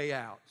 There's a way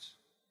out.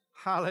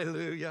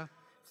 Hallelujah.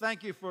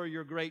 Thank you for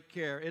your great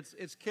care.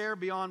 It's care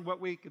beyond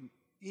what we can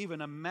even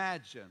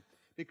imagine,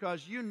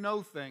 because you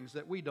know things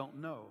that we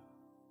don't know.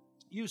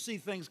 You see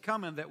things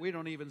coming that we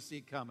don't even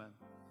see coming.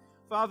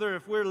 Father,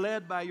 if we're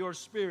led by your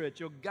Spirit,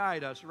 you'll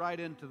guide us right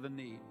into the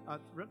need,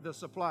 the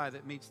supply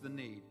that meets the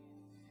need.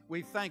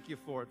 We thank you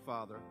for it,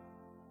 Father.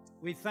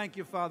 We thank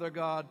you, Father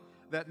God,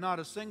 that not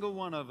a single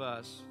one of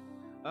us,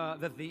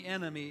 that the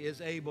enemy is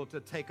able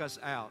to take us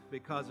out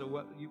because of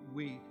what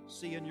we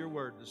see in your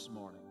word this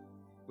morning.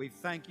 We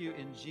thank you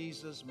in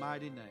Jesus'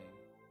 mighty name.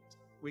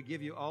 We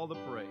give you all the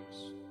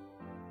praise.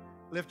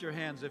 Lift your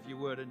hands if you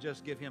would and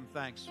just give him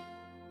thanks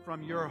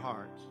from your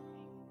hearts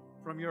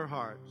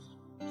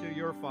to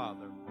your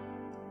Father.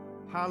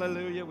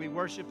 Hallelujah. We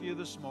worship you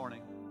this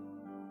morning.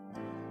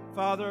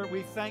 Father,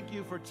 we thank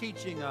you for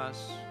teaching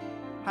us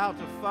how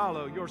to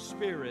follow your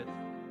Spirit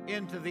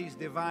into these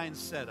divine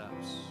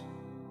setups.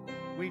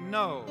 We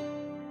know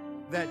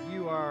that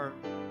you are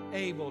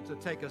able to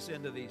take us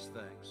into these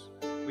things.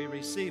 We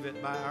receive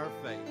it by our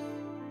faith.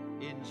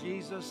 In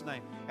Jesus'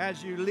 name.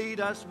 As you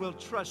lead us, we'll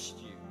trust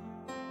you.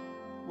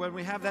 When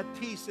we have that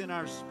peace in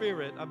our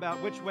spirit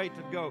about which way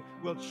to go,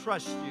 we'll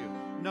trust you,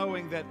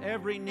 knowing that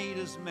every need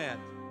is met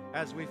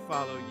as we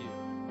follow you.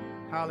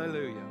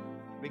 Hallelujah.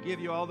 We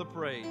give you all the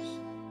praise.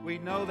 We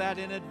know that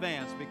in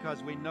advance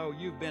because we know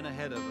you've been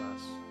ahead of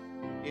us.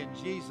 In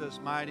Jesus'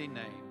 mighty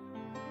name.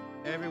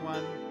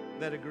 Everyone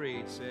that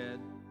agreed said,